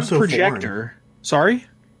front so projector. foreign. Sorry?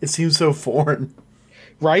 It seems so foreign.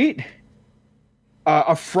 Right?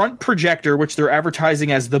 A front projector, which they're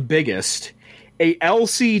advertising as the biggest. A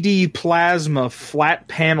LCD plasma flat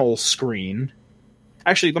panel screen.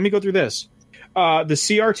 Actually, let me go through this. The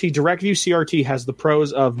CRT, direct view CRT, has the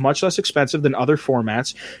pros of much less expensive than other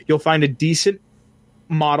formats. You'll find a decent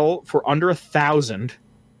model for under $1,000.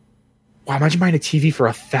 Wow, imagine buying a TV for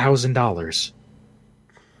 $1,000.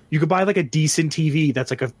 You could buy a decent TV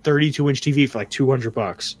that's a 32-inch TV for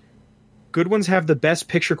 $200. Good ones have the best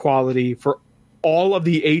picture quality for all of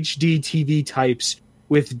the HD TV types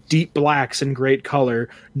with deep blacks and great color.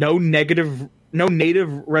 No native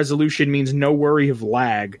resolution means no worry of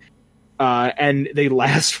lag. And they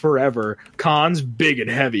last forever. Cons, big and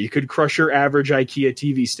heavy. Could crush your average IKEA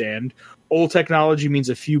TV stand. Old technology means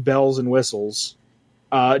a few bells and whistles.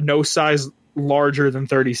 No size larger than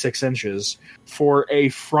 36 inches. For a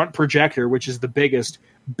front projector, which is the biggest,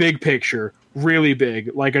 big picture, really big,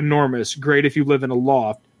 enormous, great if you live in a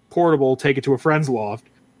loft. Portable, take it to a friend's loft.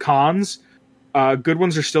 Cons, good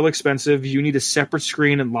ones are still expensive. You need a separate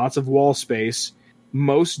screen and lots of wall space.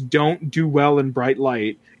 Most don't do well in bright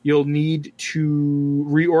light. You'll need to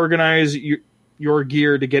reorganize your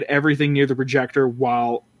gear to get everything near the projector,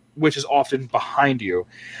 which is often behind you.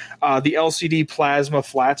 The LCD plasma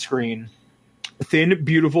flat screen, thin,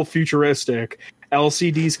 beautiful, futuristic.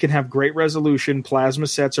 LCDs can have great resolution. Plasma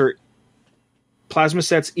sets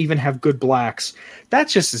even have good blacks. That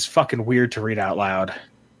just is fucking weird to read out loud.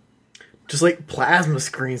 Just like plasma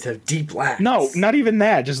screens have deep blacks. No, not even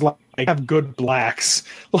that. Just like have good blacks.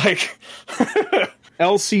 Like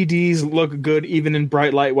LCDs look good even in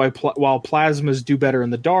bright light, while plasmas do better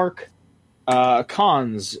in the dark.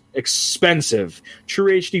 Cons, expensive.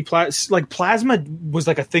 True HD plasma was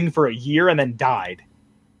like a thing for a year and then died.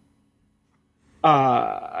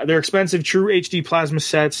 They're expensive. True HD plasma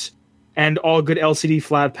sets and all good LCD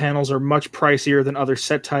flat panels are much pricier than other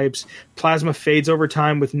set types. Plasma fades over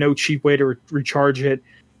time with no cheap way to recharge it.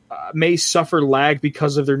 May suffer lag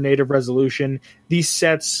because of their native resolution. These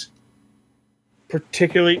sets,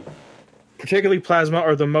 particularly plasma,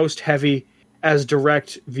 are the most heavy as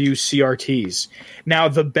direct view CRTs. Now,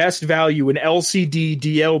 the best value in LCD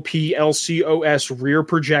DLP LCOS rear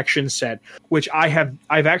projection set, which I've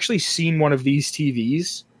actually seen one of these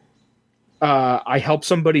TVs. I helped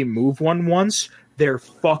somebody move one once. They're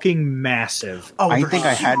fucking massive. Oh, I think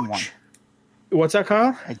I had one. What's that,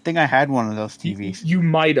 Kyle? I think I had one of those TVs. You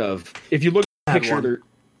might have. If you look at the picture,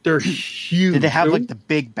 they're huge. Did they have like the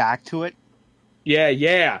big back to it? Yeah.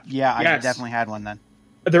 Yeah, I definitely had one then.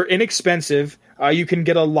 They're inexpensive. You can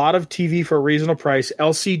get a lot of TV for a reasonable price.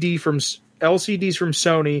 LCDs from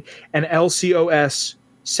Sony and LCOS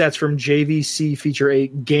sets from JVC feature a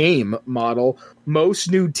game model.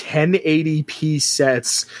 Most new 1080p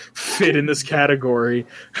sets fit in this category.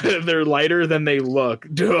 They're lighter than they look.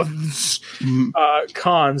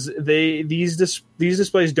 Cons: these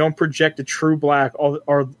displays don't project a true black,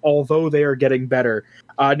 although they are getting better.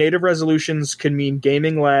 Native resolutions can mean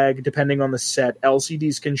gaming lag depending on the set.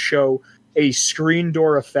 LCDs can show a screen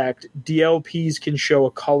door effect. DLPs can show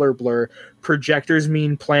a color blur. Projectors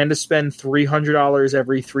mean plan to spend $300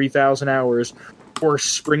 every 3,000 hours or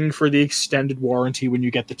spring for the extended warranty when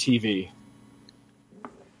you get the TV.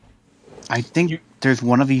 I think there's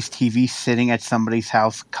one of these TVs sitting at somebody's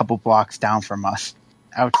house a couple blocks down from us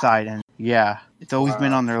outside. And yeah, it's always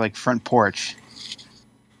been on their like front porch.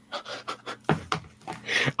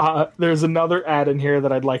 There's another ad in here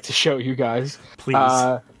that I'd like to show you guys. Please.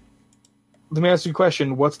 Let me ask you a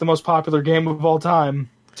question. What's the most popular game of all time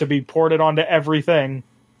to be ported onto everything?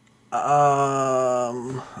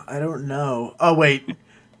 I don't know. Oh, wait.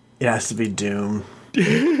 It has to be Doom.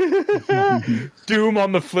 Doom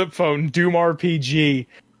on the flip phone. Doom RPG.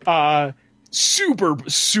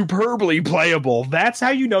 Superbly playable. That's how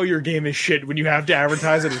you know your game is shit, when you have to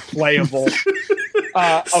advertise it as playable.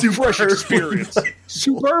 A fresh experience.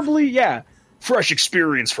 Superbly, yeah. Fresh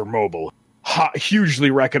experience for mobile. Hugely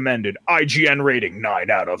recommended. IGN rating 9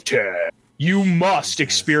 out of 10. You must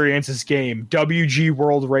experience this game. WG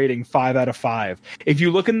World rating 5 out of 5. If you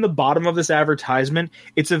look in the bottom of this advertisement,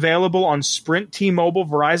 it's available on Sprint, T-Mobile,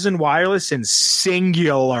 Verizon Wireless, and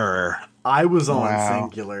Singular. I was on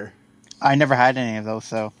Singular. I never had any of those,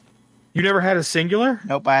 so. You never had a Singular?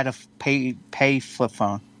 Nope, I had a pay flip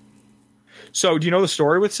phone. So, do you know the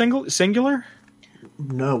story with Singular?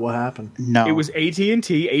 No, what happened? No. It was AT&T.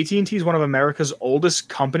 AT&T is one of America's oldest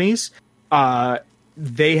companies.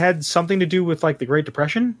 They had something to do with like the Great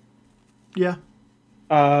Depression. Yeah.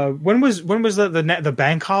 When was the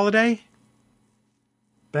bank holiday?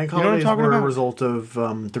 Bank holidays were a result of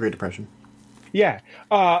the Great Depression. Yeah.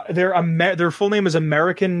 Their full name is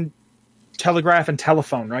American Telegraph and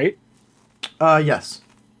Telephone, right? Yes.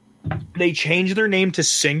 They changed their name to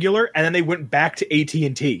Singular, and then they went back to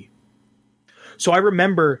AT&T. So I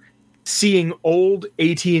remember seeing old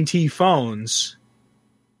AT&T phones,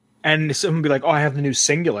 and someone would be like, "Oh, I have the new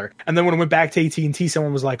Singular." And then when I went back to AT&T,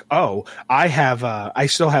 someone was like, "Oh, I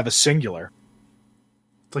still have a Singular."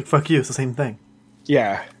 It's like, fuck you, it's the same thing.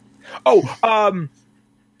 Yeah. Oh,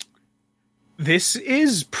 this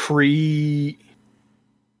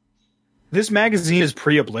magazine is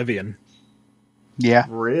pre-Oblivion. Yeah.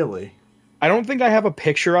 Really? I don't think I have a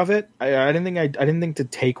picture of it. I didn't think to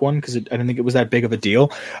take one because I didn't think it was that big of a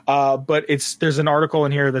deal. But there's an article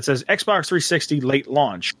in here that says Xbox 360 late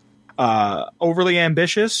launch. Overly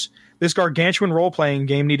ambitious. This gargantuan role-playing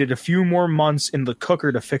game needed a few more months in the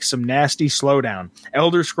cooker to fix some nasty slowdown.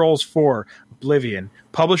 Elder Scrolls 4, Oblivion.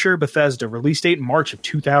 Publisher Bethesda. Release date March of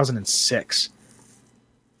 2006.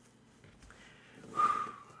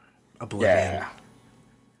 Oblivion. Yeah.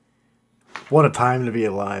 What a time to be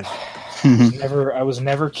alive. I was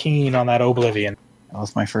never keen on that Oblivion. That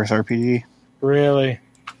was my first RPG. Really?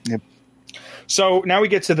 Yep. So now we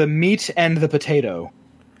get to the meat and the potato.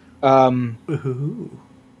 Ooh.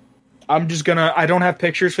 I don't have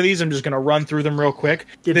pictures for these. I'm just going to run through them real quick.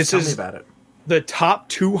 Tell me about it. The top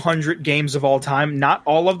 200 games of all time. Not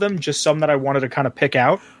all of them, just some that I wanted to kind of pick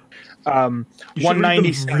out. You should 190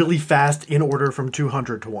 read them really fast in order from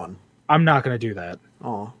 200 to 1. I'm not going to do that.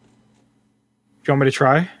 Aw. Do you want me to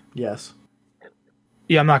try? Yes.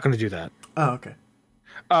 Yeah, I'm not going to do that. Oh, okay.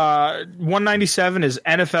 197 is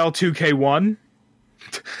NFL 2K1.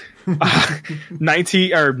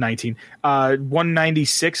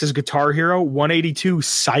 196 is Guitar Hero. 182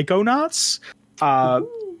 Psychonauts.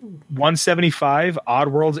 175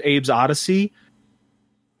 Oddworld's Abe's Odyssey.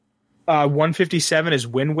 157 is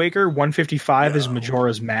Wind Waker. 155 is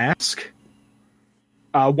Majora's Mask.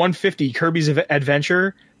 150 Kirby's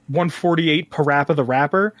Adventure. 148 Parappa the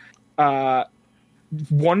Rapper.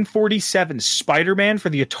 147 Spider-Man for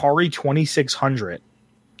the Atari 2600.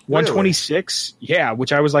 126, yeah,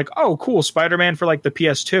 which I was like, oh, cool, Spider-Man for like the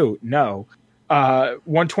PS2. No.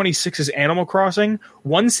 126 is Animal Crossing.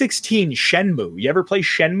 116 Shenmue. You ever play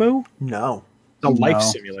Shenmue? No. The life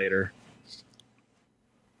simulator.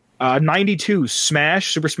 92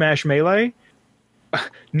 Smash, Super Smash Melee.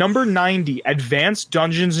 Number 90 Advanced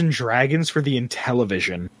Dungeons and Dragons for the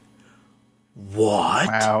Intellivision. What?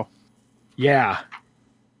 Wow. Yeah.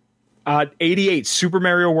 88 Super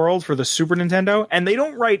Mario World for the Super Nintendo, and they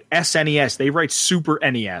don't write SNES, they write Super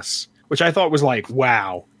NES, which I thought was like,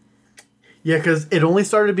 wow. Yeah, because it only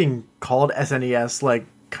started being called SNES like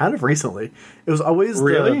kind of recently. It was always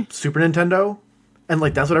the Super Nintendo, and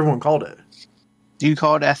like that's what everyone called it. Do you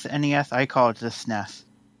call it SNES? I call it the SNES.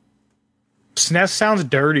 SNES sounds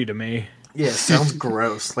dirty to me. Yeah, it sounds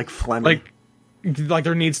gross, like phlegmy. Like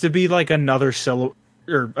there needs to be like another syllable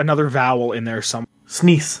or another vowel in there somewhere.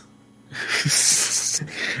 Sneeze.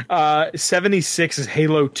 76 is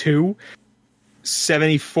Halo 2.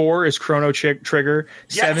 74 is Chrono Trigger.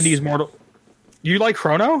 Yes! 70 is Mortal. You like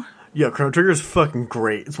Chrono? Yeah, Chrono Trigger is fucking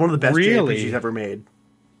great. It's one of the best JRPGs ever made.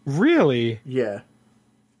 Really? Yeah.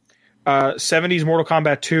 70 is Mortal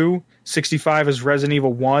Kombat 2. 65 is Resident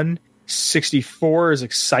Evil 1. 64 is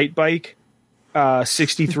Excite Bike.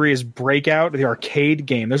 63 is Breakout, the arcade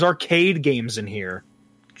game. There's arcade games in here.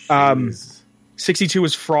 62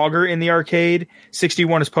 is Frogger in the arcade.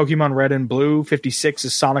 61 is Pokemon Red and Blue. 56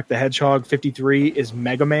 is Sonic the Hedgehog. 53 is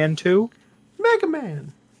Mega Man 2. Mega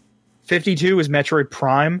Man. 52 is Metroid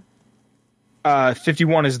Prime.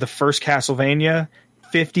 51 is the first Castlevania.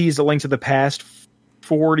 50 is A Link to the Past.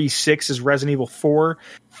 46 is Resident Evil 4.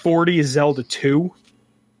 40 is Zelda 2.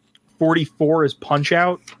 44 is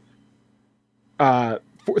Punch-Out!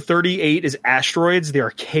 38 is Asteroids, the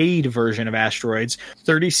arcade version of Asteroids.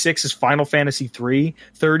 36 is Final Fantasy 3.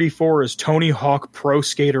 34 is Tony Hawk Pro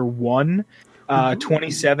Skater 1.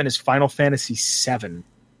 27 is Final Fantasy 7.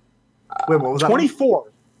 Wait, what was that?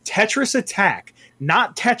 24, Tetris Attack.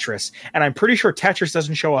 Not Tetris, and I'm pretty sure Tetris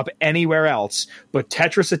doesn't show up anywhere else, but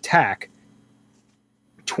Tetris Attack.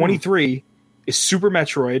 23 is Super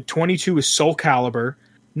Metroid. 22 is Soul Calibur.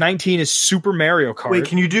 19 is Super Mario Kart. Wait,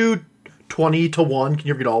 can you do 20 to 1? Can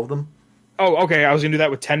you read all of them? Oh, okay. I was going to do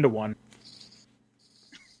that with 10 to 1.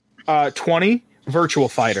 20, Virtual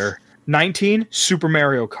Fighter. 19, Super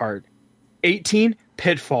Mario Kart. 18,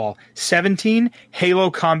 Pitfall. 17, Halo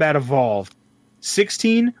Combat Evolved.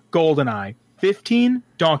 16, GoldenEye. 15,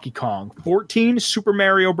 Donkey Kong. 14, Super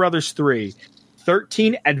Mario Bros. 3.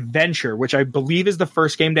 13, Adventure, which I believe is the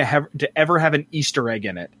first game to ever have an Easter egg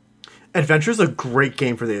in it. Adventure's a great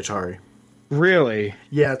game for the Atari. Really?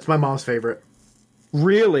 Yeah, it's my mom's favorite.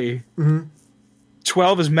 Really? Mm-hmm.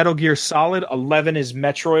 12 is Metal Gear Solid. 11 is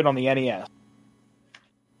Metroid on the NES.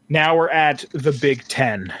 Now we're at the Big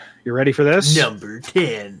 10. You ready for this? Number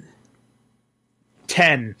 10.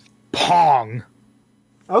 10. Pong.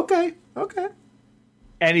 Okay.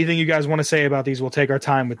 Anything you guys want to say about these? We'll take our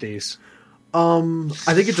time with these. I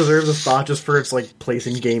think it deserves a spot just for its like place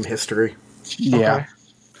in game history. Yeah. Okay.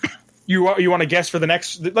 You want to guess for the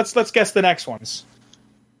next? Let's guess the next ones.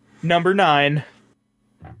 Number 9.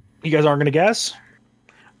 You guys aren't going to guess?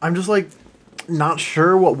 I'm just like not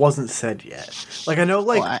sure what wasn't said yet. Like I know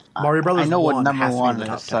Mario Brothers. I know 1 what number has to be 1 in the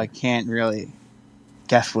top is, so I 10. can't really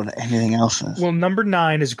guess what anything else is. Well, number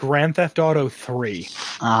 9 is Grand Theft Auto 3.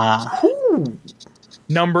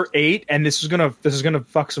 Number 8, and this is gonna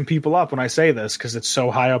fuck some people up when I say this because it's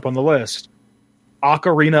so high up on the list.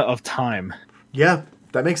 Ocarina of Time. Yeah,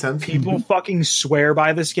 that makes sense. People fucking swear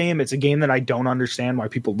by this game. It's a game that I don't understand why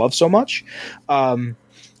people love so much. I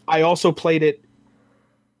also played it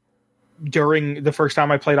during the first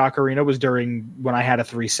time I played Ocarina was during when I had a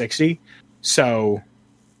 360. So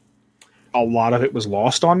a lot of it was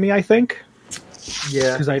lost on me, I think.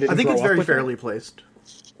 Yeah, I think it's very fairly placed.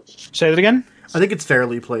 Say that again? I think it's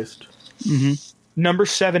fairly placed. Mm-hmm. Number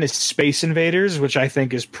 7 is Space Invaders, which I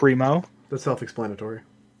think is primo. That's self-explanatory.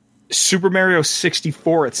 Super Mario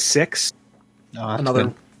 64 at 6. Oh, that's Another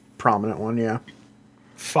good. prominent one, yeah.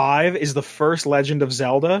 5 is the first Legend of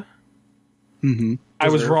Zelda. Mm-hmm. I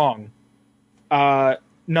was wrong.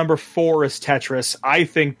 Number 4 is Tetris. I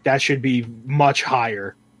think that should be much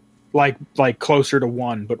higher, like closer to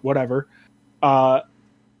 1, but whatever.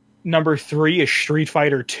 Number 3 is Street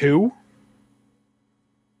Fighter 2.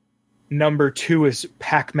 Number 2 is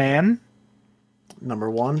Pac-Man. Number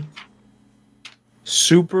 1,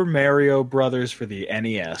 Super Mario Brothers for the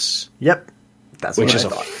NES. Yep, that's Which what is I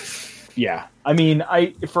thought. Yeah, I mean,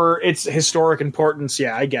 for its historic importance,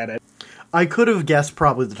 yeah, I get it. I could have guessed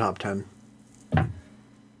probably the top 10.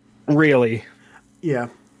 Really. Yeah,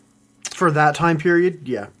 for that time period,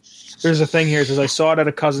 yeah. There's a thing here. It says, I saw it at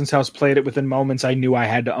a cousin's house, played it within moments. I knew I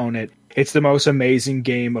had to own it. It's the most amazing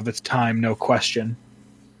game of its time, no question.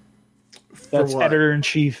 That's what?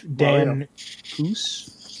 Editor-in-Chief Dan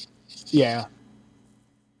Hoos? Yeah.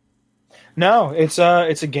 No, it's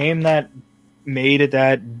a game that made it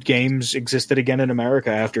that games existed again in America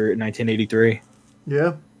after 1983.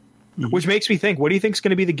 Yeah. Which makes me think, what do you think is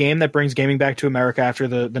going to be the game that brings gaming back to America after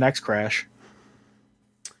the next crash?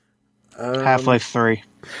 Half-Life 3.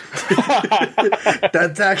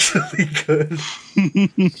 That's actually good.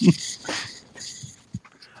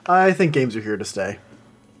 I think games are here to stay.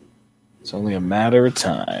 It's only a matter of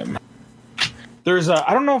time. There's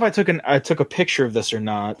I don't know if I took a picture of this or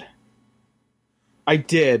not. I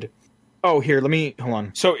did. Oh, here, hold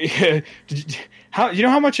on. So,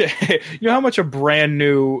 how much a brand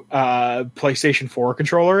new PlayStation 4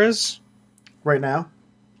 controller is? Right now?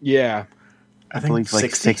 Yeah. I believe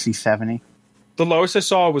like 60, 70. The lowest I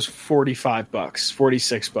saw was $45,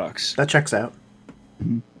 $46. That checks out.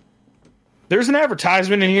 There's an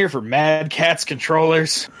advertisement in here for Mad Catz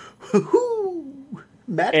controllers.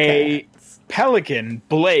 Mad A Catz. Pelican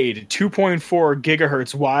Blade 2.4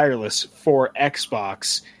 gigahertz wireless for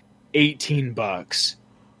Xbox, $18.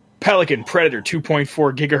 Pelican Predator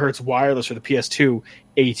 2.4 gigahertz wireless for the PS2,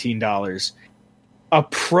 $18. A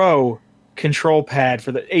Pro control pad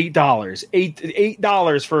for the $8.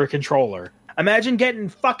 $8 for a controller. Imagine getting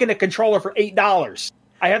fucking a controller for $8.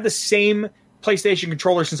 I have the same PlayStation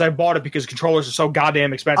controller since I bought it because controllers are so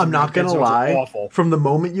goddamn expensive. I'm not gonna lie. Awful. From the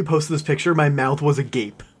moment you posted this picture, my mouth was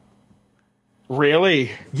agape.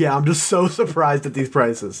 Really? Yeah, I'm just so surprised at these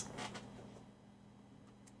prices.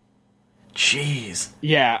 Jeez.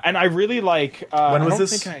 Yeah, and I really like... when was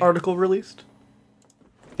this article released?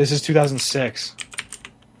 This is 2006.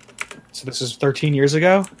 So this is 13 years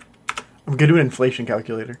ago? I'm gonna do an inflation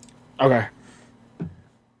calculator. Okay.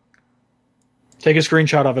 Take a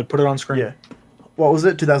screenshot of it, put it on screen. Yeah. What was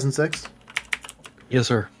it, 2006? Yes,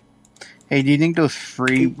 sir. Hey, do you think those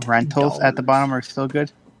free rentals at the bottom are still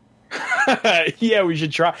good? Yeah, we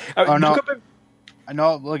should try. Oh, no.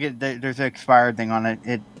 No, look at there's an expired thing on it.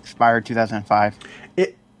 It expired 2005.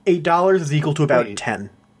 $8 is equal to about 10.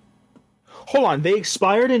 Hold on, they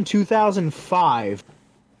expired in 2005.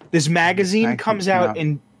 This magazine comes out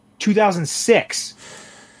in 2006.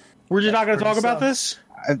 We're just not going to talk about this?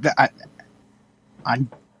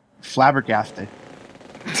 I'm flabbergasted.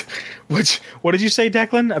 What did you say,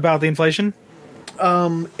 Declan, about the inflation?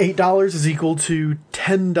 $8 is equal to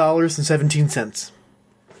 $10.17.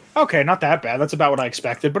 Okay, not that bad. That's about what I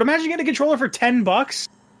expected. But imagine getting a controller for $10.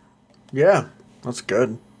 Yeah, that's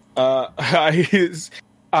good. After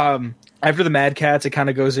the Mad Catz, it kind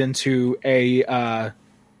of goes into a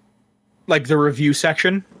like the review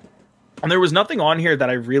section, and there was nothing on here that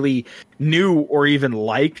I really knew or even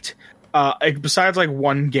liked, besides like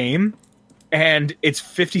one game, and it's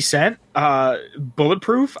 50 Cent.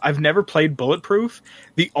 Bulletproof. I've never played Bulletproof.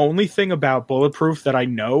 The only thing about Bulletproof that I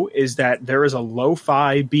know is that there is a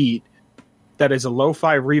lo-fi beat that is a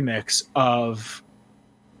lo-fi remix of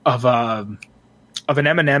an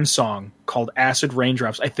Eminem song called Acid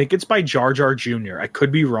Raindrops. I think it's by Jar Jar Jr. I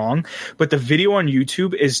could be wrong, but the video on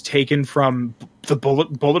YouTube is taken from the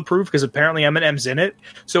Bulletproof because apparently Eminem's in it.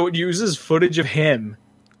 So it uses footage of him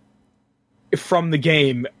from the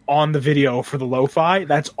game on the video for the lo-fi.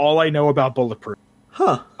 That's all I know about Bulletproof.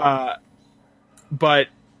 Huh. But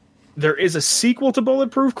there is a sequel to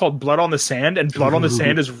Bulletproof called Blood on the Sand, and Blood on the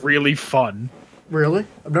Sand is really fun. Really?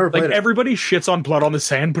 I've never played it. Everybody shits on Blood on the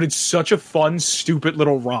Sand, but it's such a fun, stupid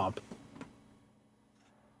little romp.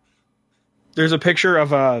 There's a picture of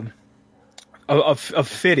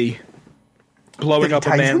Fiddy blowing up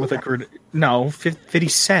a man with a grenade. No, 50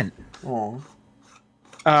 Cent. Aww.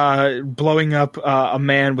 Blowing up a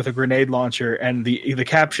man with a grenade launcher, and the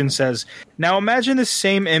caption says, "Now imagine the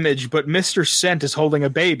same image, but Mr. Cent is holding a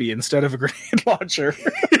baby instead of a grenade launcher."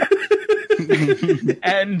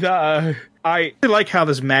 And I like how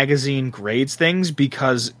this magazine grades things,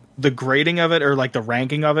 because the grading of it, or like the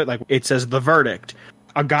ranking of it, like it says the verdict: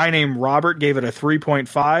 A guy named Robert gave it a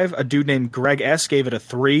 3.5. A dude named Greg S gave it a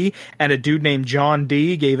 3, and a dude named John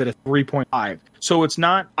D gave it a 3.5. So it's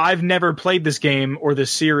not. I've never played this game or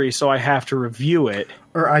this series, so I have to review it.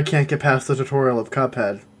 Or I can't get past the tutorial of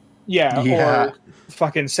Cuphead. Yeah. Or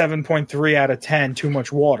fucking 7.3 out of 10. Too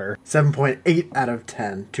much water. 7.8 out of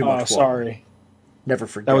 10. Too much water. Sorry. Never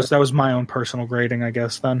forget. That was my own personal grading, I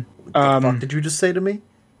guess. Then. What the fuck did you just say to me?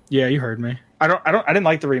 Yeah, you heard me. I didn't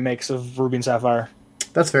like the remakes of Ruby and Sapphire.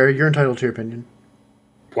 That's fair. You're entitled to your opinion.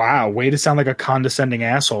 Wow, way to sound like a condescending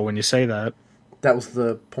asshole when you say that. That was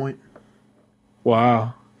the point.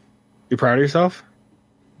 Wow. You proud of yourself?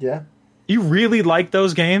 Yeah. You really like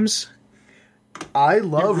those games? I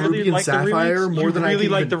love really Ruby and like the Sapphire remakes? more You than really I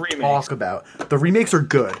can like even the remakes? talk about. The remakes are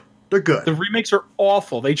good. They're good. The remakes are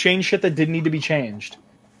awful. They changed shit that didn't need to be changed.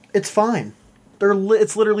 It's fine.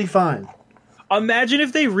 It's literally fine. Imagine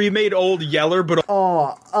if they remade Old Yeller, but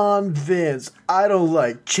I'm Vince. I don't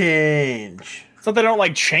like change. it's not that I don't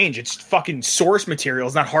like change. It's fucking source material.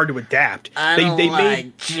 It's not hard to adapt. They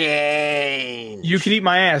made change. You can eat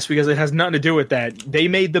my ass because it has nothing to do with that. They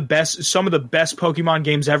made some of the best Pokemon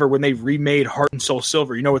games ever when they remade Heart and Soul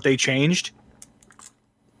Silver. You know what they changed?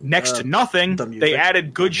 Next to nothing. They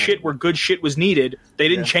added good shit where good shit was needed. They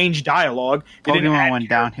didn't change dialogue. They didn't Pokemon went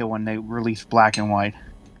downhill when they released Black and White.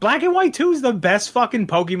 Black and White 2 is the best fucking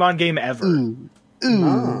Pokemon game ever.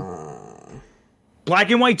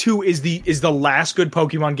 Black and White 2 is the last good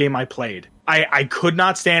Pokemon game I played. I could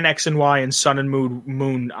not stand X and Y, and Sun and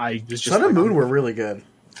Moon. I was just Sun and Moon were really good.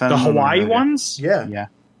 The Hawaii ones? Yeah.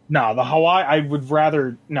 No, the Hawaii. I would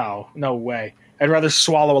rather no way. I'd rather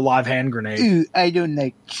swallow a live hand grenade. Ooh, I don't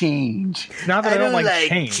like change. Not that I don't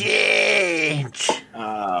like change.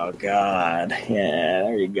 Oh God. Yeah,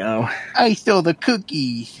 there you go. I stole the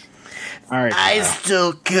cookies. All right. I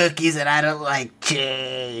stole cookies and I don't like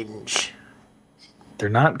change. They're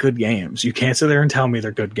not good games. You can't sit there and tell me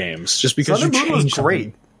they're good games just because Sun and you Moon was changed great.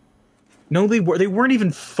 something. No, they weren't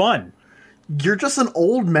even fun. You're just an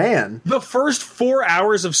old man. The first 4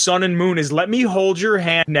 hours of Sun and Moon is let me hold your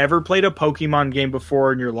hand. Never played a Pokemon game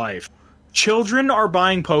before in your life. Children are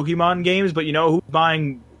buying Pokemon games, but you know who's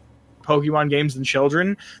buying Pokemon games than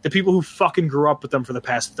children? The people who fucking grew up with them for the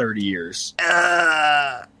past 30 years.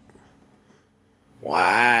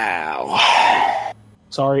 Wow.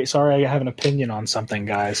 Sorry, I have an opinion on something,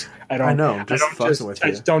 guys. I know.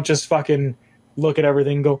 Don't just fucking look at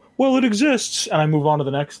everything and go, well, it exists, and I move on to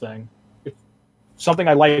the next thing. If something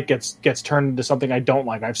I like gets turned into something I don't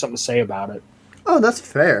like, I have something to say about it. Oh, that's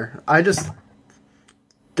fair. I just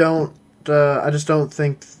don't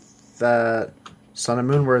think that Sun and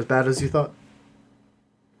Moon were as bad as you thought.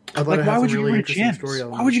 Like, why would you get rid of gyms?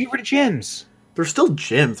 Why would you get rid of gyms? They're still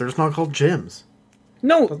gyms. They're just not called gyms.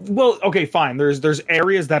 No, well, okay, fine. There's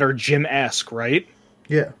areas that are gym-esque, right?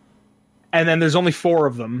 Yeah. And then there's only 4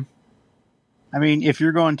 of them. I mean, if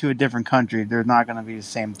you're going to a different country, they're not going to be the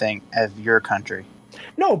same thing as your country.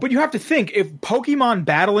 No, but you have to think, if Pokemon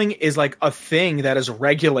battling is like a thing that is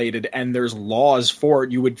regulated and there's laws for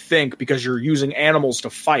it, you would think, because you're using animals to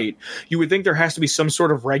fight, you would think there has to be some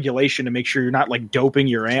sort of regulation to make sure you're not like doping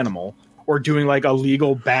your animal or doing like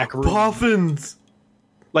illegal backroom. Boffins!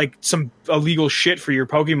 Like some illegal shit for your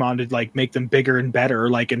Pokemon to like make them bigger and better, or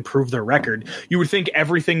like improve their record. You would think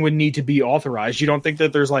everything would need to be authorized. You don't think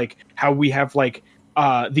that there's like how we have like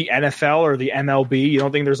the NFL or the MLB. You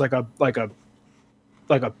don't think there's like a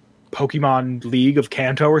Pokemon League of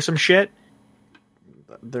Kanto or some shit?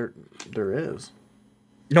 There is.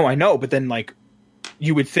 No, I know, but then like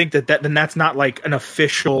you would think that then that's not like an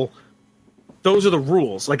official. Those are the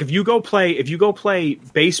rules. Like if you go play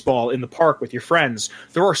baseball in the park with your friends,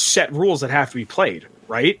 there are set rules that have to be played,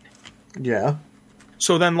 right? Yeah.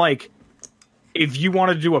 So then like if you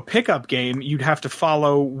want to do a pickup game, you'd have to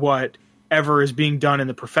follow whatever is being done in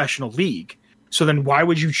the professional league. So then why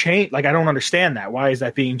would you change? Like I don't understand that. Why is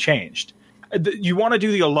that being changed? You want to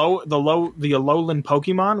do the Alolan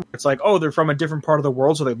Pokemon? It's like, oh, they're from a different part of the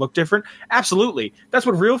world, so they look different. Absolutely. That's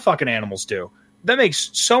what real fucking animals do. That makes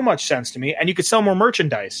so much sense to me, and you could sell more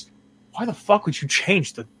merchandise. Why the fuck would you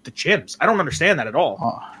change the gyms? I don't understand that at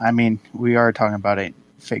all. I mean, we are talking about a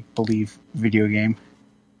fake-believe video game.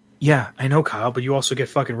 Yeah, I know, Kyle, but you also get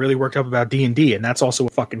fucking really worked up about D&D, and that's also a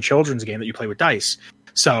fucking children's game that you play with dice.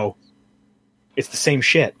 So, it's the same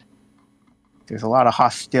shit. There's a lot of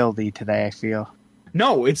hostility today, I feel.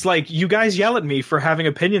 No, it's like, you guys yell at me for having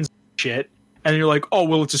opinions on shit, and you're like, oh,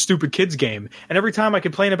 well, it's a stupid kids game. And every time I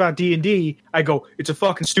complain about D&D, I go, it's a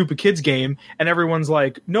fucking stupid kids game. And everyone's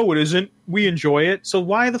like, no, it isn't. We enjoy it. So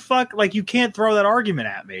why the fuck? Like, you can't throw that argument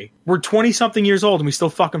at me. We're 20-something years old and we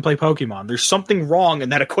still fucking play Pokemon. There's something wrong in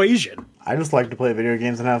that equation. I just like to play video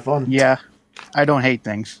games and have fun. Yeah, I don't hate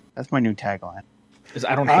things. That's my new tagline.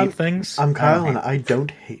 I don't hate things. I'm Kyle, and I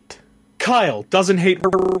don't hate. Kyle doesn't hate.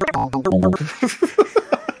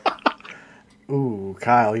 Ooh,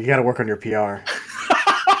 Kyle, you got to work on your PR.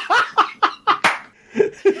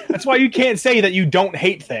 That's why you can't say that you don't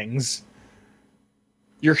hate things.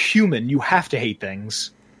 You're human. You have to hate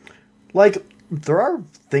things. Like, there are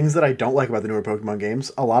things that I don't like about the newer Pokemon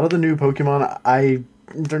games. A lot of the new Pokemon,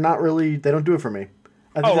 they're not really, they don't do it for me.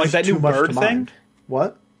 I think like that new bird thing?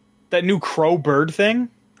 What? That new crow bird thing?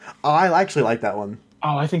 Oh, I actually like that one.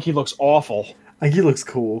 Oh, I think he looks awful. I think he looks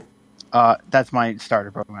cool. That's my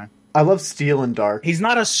starter Pokemon. I love Steel and Dark. He's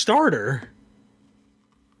not a starter.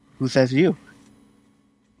 Who says you?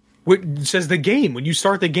 What says the game? When you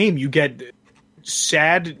start the game, you get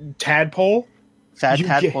Sad Tadpole. Sad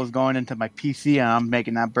Tadpole's going into my PC, and I'm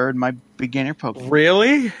making that bird my beginner Pokemon.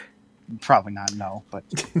 Really? Probably not, no, but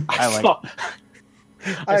I like it.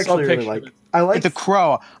 I actually really like it. I like it's a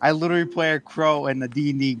crow. I literally play a crow in the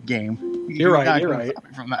D&D game. You're right.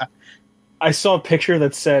 From that. I saw a picture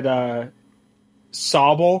that said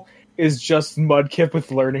Sobble is just Mudkip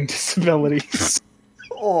with learning disabilities.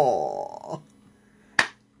 Aww.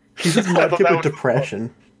 He's just Mudkip with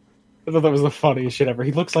depression. I thought that was the funniest shit ever.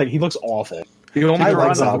 He looks awful. I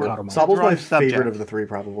like Sobble. Sobble's my favorite of the three,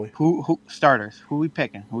 probably. Who starters? Who we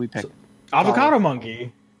picking? Avocado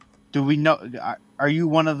Monkey. Do we know? Are you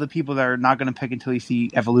one of the people that are not going to pick until you see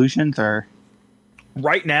evolutions, or?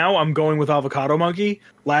 Right now, I'm going with Avocado Monkey.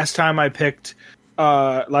 Last time I picked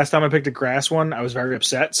a grass one, I was very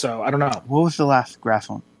upset. So I don't know. What was the last grass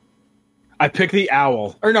one? I picked the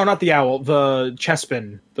owl, or no, not the owl. The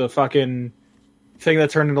Chespin, the fucking thing that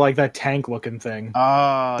turned into like that tank looking thing.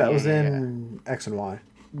 Oh, that was in X and Y.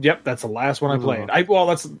 Yep, that's the last one I played.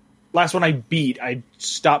 That's the last one I beat. I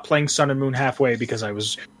stopped playing Sun and Moon halfway because I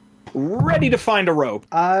was ready to find a rope.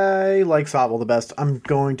 I like Sobble the best. I'm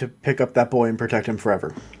going to pick up that boy and protect him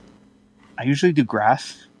forever. I usually do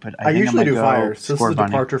grass, but I usually do fire. So this is a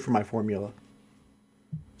departure from my formula.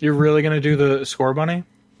 You're really going to do the Scorbunny?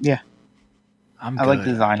 Yeah. I like the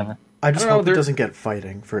design of it. I just hope it doesn't get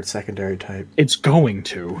fighting for its secondary type. It's going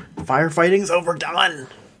to. Firefighting's overdone.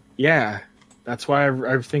 Yeah. That's why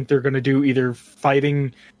I think they're going to do either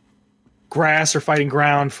fighting grass or fighting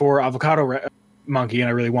ground for Avocado Monkey, and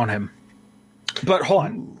I really want him. But hold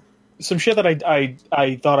on. Some shit that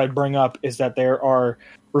I thought I'd bring up is that there are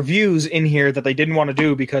reviews in here that they didn't want to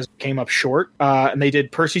do because it came up short. And they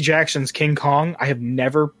did Percy Jackson's King Kong. I have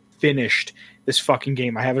never finished this fucking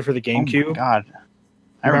game. I have it for the GameCube. Oh my God.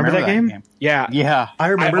 I remember that game? Yeah. Yeah. I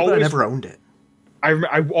remember it, but I never owned it.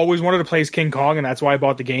 I always wanted to play as King Kong, and that's why I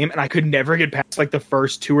bought the game, and I could never get past like the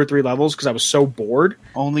first 2 or 3 levels because I was so bored.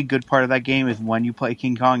 Only good part of that game is when you play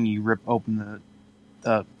King Kong, you rip open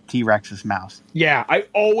the T-Rex's mouth. Yeah, I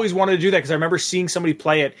always wanted to do that because I remember seeing somebody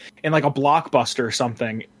play it in like a Blockbuster or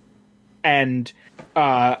something, and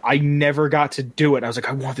I never got to do it. I was like,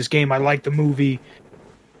 I want this game. I like the movie.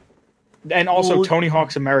 And also, Tony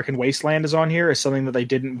Hawk's American Wasteland is on here as something that they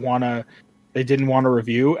didn't want to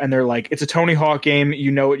review, and they're like, it's a Tony Hawk game,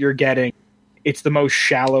 you know what you're getting. It's the most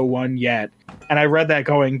shallow one yet. And I read that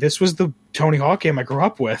going, this was the Tony Hawk game I grew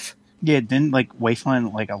up with. Yeah, didn't like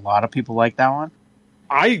Wasteland, like a lot of people like that one?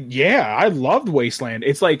 I loved Wasteland.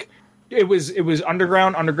 It's like it was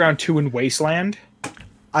Underground 2 and Wasteland.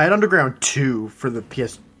 I had Underground 2 for the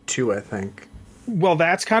PS2, I think. Well,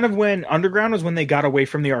 that's kind of when Underground was when they got away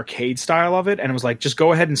from the arcade style of it, and it was like, just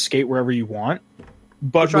go ahead and skate wherever you want.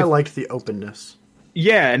 But I liked the openness.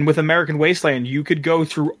 Yeah, and with American Wasteland, you could go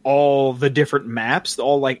through all the different maps,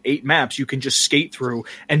 all like 8 maps. You can just skate through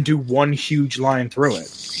and do one huge line through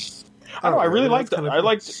it. I don't know. I really liked it. I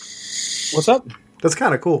liked. What's up? That's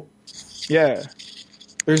kind of cool. Yeah.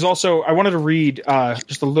 There's also, I wanted to read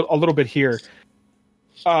just a little bit here.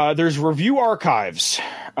 There's review archives,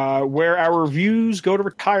 where our reviews go to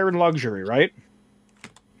retire in luxury, right?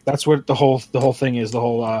 That's what the whole thing is. The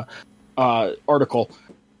whole article.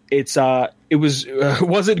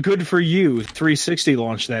 Was it good for you? 360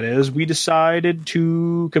 launch, that is. We decided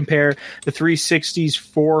to compare the 360's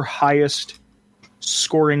 4 highest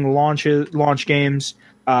scoring launch games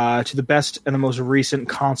to the best and the most recent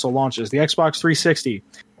console launches. The Xbox 360,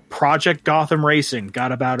 Project Gotham Racing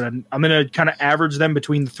got about I'm going to kind of average them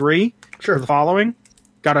between the 3. Sure. The following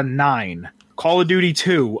got a 9. Call of Duty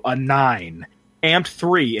 2, a 9. Amped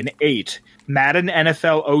 3, an 8. Madden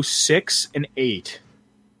NFL 06, an 8.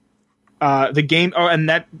 The game, and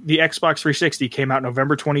that the Xbox 360 came out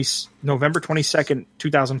November 22nd,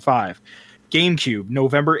 2005. GameCube,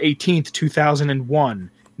 November 18th,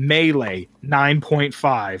 2001. Melee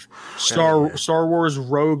 9.5, Star Wars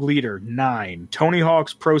Rogue Leader 9, Tony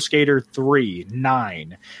Hawk's Pro Skater 3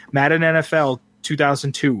 9, Madden NFL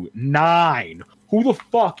 2002 9. Who the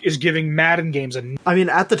fuck is giving Madden games a? I mean,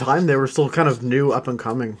 at the time they were still kind of new, up and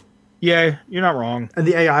coming. Yeah, you're not wrong. And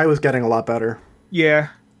the AI was getting a lot better. Yeah.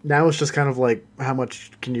 Now it's just kind of like, how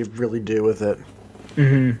much can you really do with it?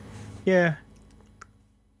 Mm-hmm. Yeah.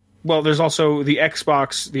 Well, there's also the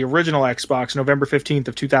Xbox, the original Xbox, November 15th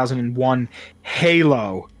of 2001,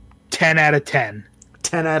 Halo, 10 out of 10.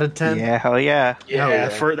 10 out of 10? Yeah, hell yeah. Yeah,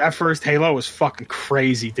 that first Halo was fucking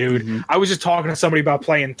crazy, dude. Mm-hmm. I was just talking to somebody about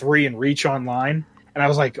playing 3 and Reach Online, and I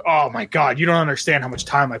was like, oh my god, you don't understand how much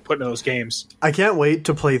time I put into those games. I can't wait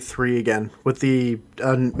to play 3 again with the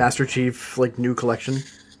Master Chief new collection.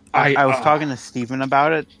 I was talking to Steven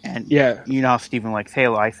about it, and yeah, you know how Steven likes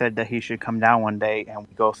Halo. I said that he should come down one day and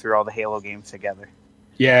we go through all the Halo games together.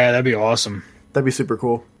 Yeah, that'd be awesome. That'd be super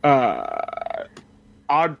cool.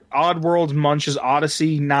 Oddworld Munch's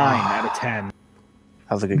Odyssey, 9 out of 10.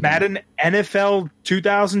 That was a good Madden game. NFL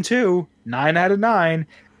 2002, 9 out of 9.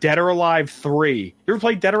 Dead or Alive 3. You ever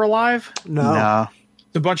played Dead or Alive? No.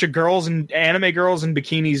 It's a bunch of girls and anime girls in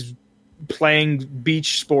bikinis playing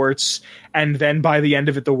beach sports, and then by the end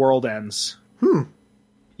of it, the world ends.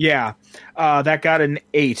 Yeah. That got an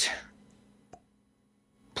 8.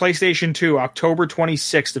 PlayStation 2, October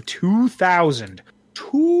 26th of 2000.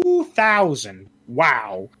 2000.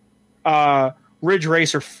 Wow. Ridge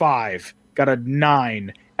Racer 5 got a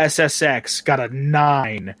 9. SSX got a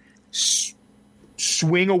 9.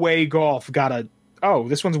 Swing Away Golf got a... Oh,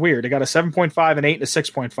 this one's weird. It got a 7.5, an 8, and a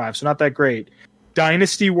 6.5, so not that great.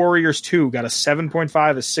 Dynasty Warriors 2 got a 7.5,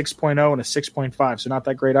 a 6.0, and a 6.5, so not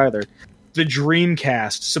that great either. The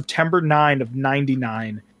Dreamcast, September 9 of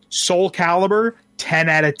 99. Soul Calibur, 10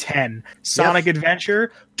 out of 10. Sonic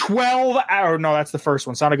Adventure, 12 out... No, that's the first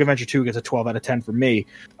one. Sonic Adventure 2 gets a 12 out of 10 for me.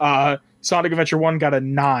 Sonic Adventure 1 got a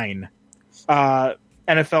 9.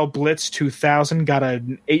 NFL Blitz 2000 got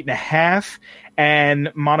an 8.5.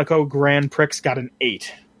 And Monaco Grand Prix got an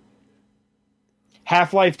 8.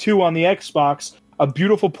 Half-Life 2 on the Xbox, a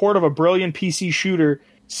beautiful port of a brilliant PC shooter,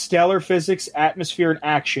 stellar physics, atmosphere, and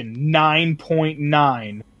action,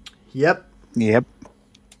 9.9. Yep.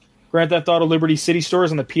 Grand Theft Auto Liberty City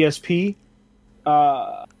Stores on the PSP.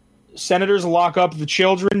 Senators Lock Up the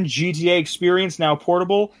Children, GTA Experience, now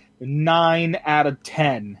portable, 9 out of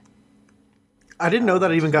 10. I didn't know that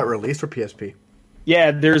it even got released for PSP.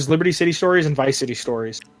 Yeah, there's Liberty City Stories and Vice City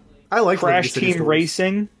Stories. I like Crash Team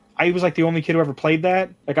Racing. I was like the only kid who ever played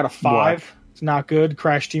that. I got a 5. What? It's not good.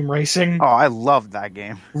 Crash Team Racing. Oh, I loved that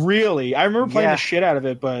game. Really? I remember playing the shit out of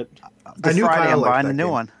it, but... I knew Friday I'm buying a new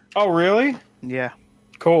one. Oh, really? Yeah.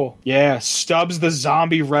 Cool. Yeah, Stubbs the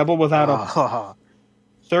Zombie Rebel without a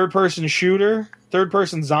third-person shooter.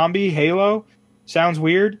 Third-person zombie, Halo. Sounds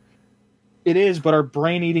weird. It is, but our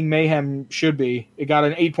brain-eating mayhem should be. It got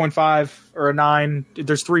an 8.5 or a 9.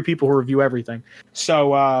 There's 3 people who review everything.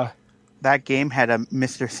 So, that game had a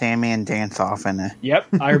Mr. Sandman dance-off in it. Yep,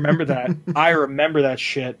 I remember that. I remember that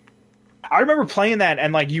shit. I remember playing that,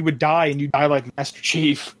 and, you would die, and you'd die like Master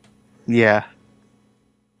Chief. Yeah.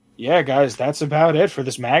 Yeah, guys, that's about it for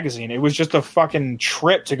this magazine. It was just a fucking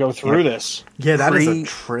trip to go through this. Yeah, that is a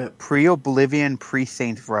trip. Pre-Oblivion,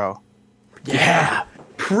 pre-Saints Row. Yeah.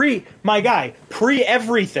 Pre-everything.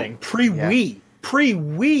 Pre-Wii.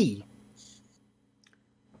 Pre-Wii.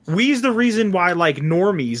 Wii's the reason why,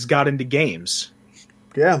 normies got into games.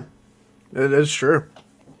 Yeah, it is true.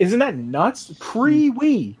 Isn't that nuts?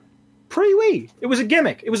 Pre-Wii. Pre-Wii. It was a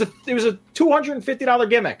gimmick. It was a $250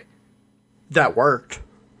 gimmick. That worked.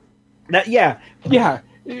 Yeah.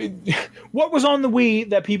 What was on the Wii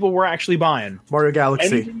that people were actually buying? Mario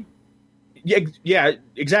Galaxy. Yeah,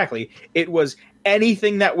 exactly. It was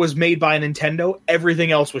anything that was made by Nintendo.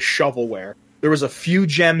 Everything else was shovelware. There was a few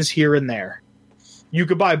gems here and there. You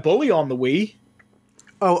could buy Bully on the Wii.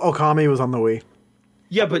 Oh, Okami was on the Wii.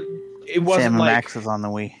 Yeah, but it wasn't Sam Max was on the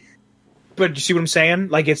Wii. But you see what I'm saying?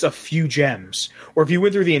 It's a few gems. Or if you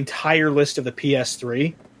went through the entire list of the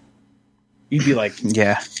PS3, you'd be like,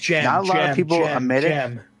 yeah. Gem, not a lot of people admit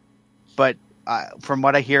it. But from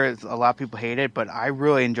what I hear, a lot of people hate it. But I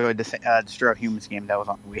really enjoyed the Destroy All Humans game that was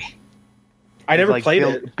on the Wii. I never played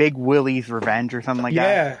it. Big Willie's Revenge or something like that.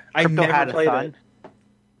 Yeah, I never played it.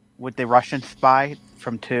 With the Russian spy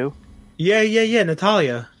from 2. Yeah,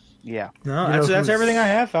 Natalia. Yeah. No, that's everything I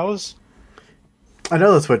have, fellas. I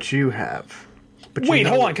know that's what you have. But hold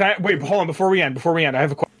on. Hold on. Before we end, I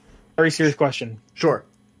have a very serious question. Sure.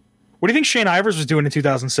 What do you think Shane Ivers was doing in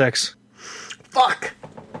 2006? Fuck.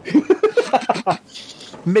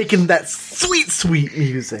 Making that sweet, sweet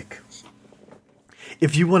music.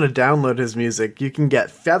 If you want to download his music, you can get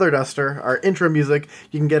Feather Duster, our intro music.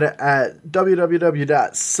 You can get it at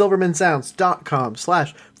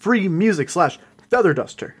www.silvermansounds.com/free music/Feather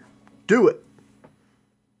Duster. Do it.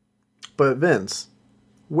 But Vince,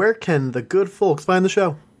 where can the good folks find the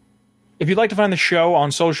show? If you'd like to find the show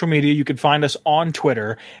on social media, you can find us on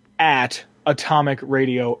Twitter at Atomic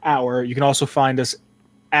Radio Hour. You can also find us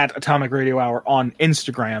at Atomic Radio Hour on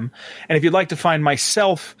Instagram. And if you'd like to find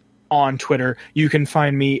myself on Twitter, you can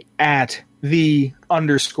find me at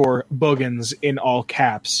 _Boogans in all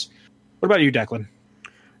caps. What about you, Declan?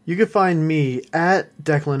 You can find me at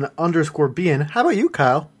Declan_Bean. How about you,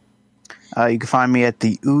 Kyle? You can find me at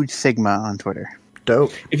the Ood Sigma on Twitter.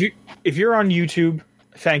 Dope. If you're on YouTube,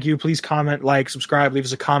 thank you. Please comment, like, subscribe, leave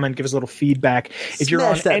us a comment, give us a little feedback. If you're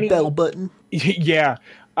on that bell button. Yeah.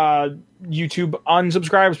 YouTube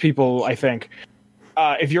unsubscribes people, I think.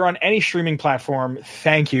 If you're on any streaming platform,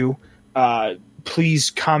 thank you.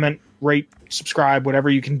 Please comment, rate, subscribe, whatever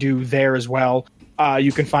you can do there as well.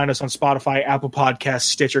 You can find us on Spotify, Apple Podcasts,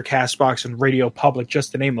 Stitcher, CastBox, and Radio Public,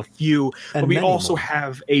 just to name a few. But we also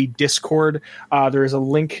have a Discord. There is a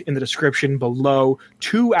link in the description below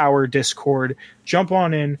to our Discord. Jump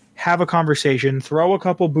on in, have a conversation, throw a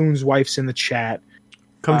couple Boone's Wifes in the chat.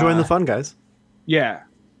 Come join the fun, guys. Yeah.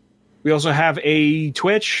 We also have a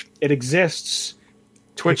Twitch. It exists.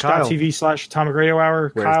 Twitch.tv/Atomic Radio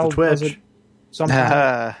Hour. Where's Kyle the Twitch? does it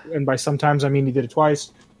sometimes, and by sometimes I mean he did it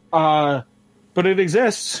twice. But it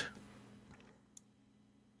exists.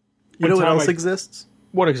 You know what else exists?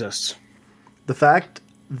 What exists? The fact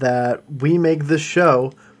that we make this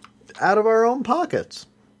show out of our own pockets.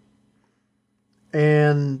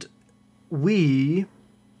 And we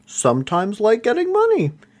sometimes like getting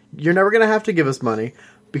money. You're never going to have to give us money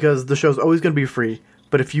because the show's always going to be free.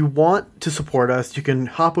 But if you want to support us, you can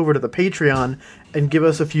hop over to the Patreon and give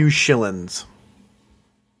us a few shillings.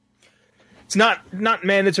 It's not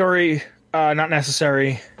mandatory, not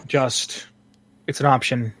necessary, just it's an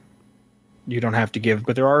option. You don't have to give,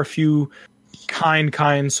 but there are a few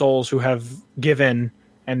kind souls who have given,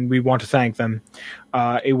 and we want to thank them.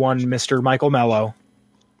 Mr. Michael Mello.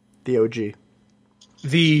 The OG.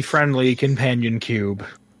 The friendly companion cube.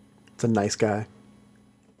 It's a nice guy.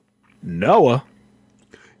 Noah.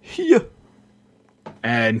 Yeah.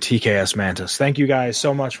 And TKS Mantis. Thank you guys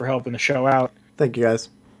so much for helping the show out. Thank you guys.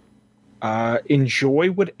 Enjoy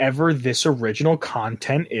whatever this original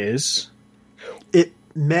content is. It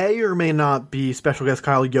may or may not be special guest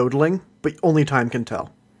Kyle yodeling, but only time can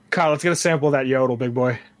tell. Kyle, let's get a sample of that yodel, big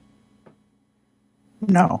boy.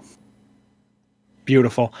 No.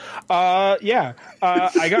 Beautiful.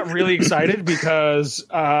 I got really excited because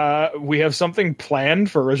we have something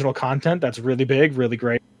planned for original content that's really big, really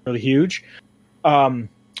great, really huge.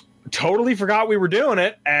 Totally forgot we were doing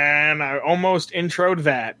it, and I almost introed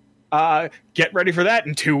that. Get ready for that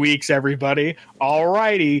in 2 weeks, everybody.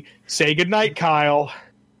 Alrighty. Say goodnight, Kyle.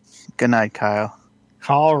 Good night, Kyle.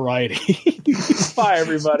 Alrighty. Bye,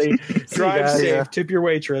 everybody. Drive safe. Yeah. Tip your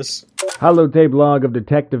waitress. Holotape log of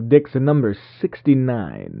Detective Dixon number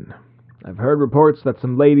 69. I've heard reports that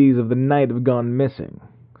some ladies of the night have gone missing,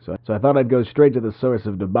 so I thought I'd go straight to the source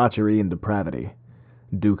of debauchery and depravity.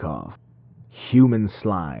 Dukov. Human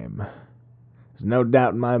slime. There's no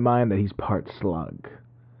doubt in my mind that he's part slug.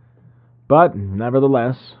 But,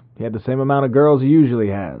 nevertheless, he had the same amount of girls he usually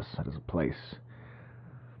has at his place.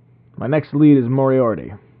 My next lead is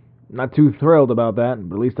Moriarty. Not too thrilled about that,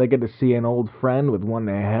 but at least I get to see an old friend with one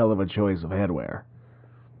hell of a choice of headwear.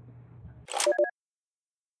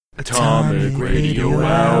 Atomic Radio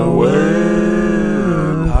Hour.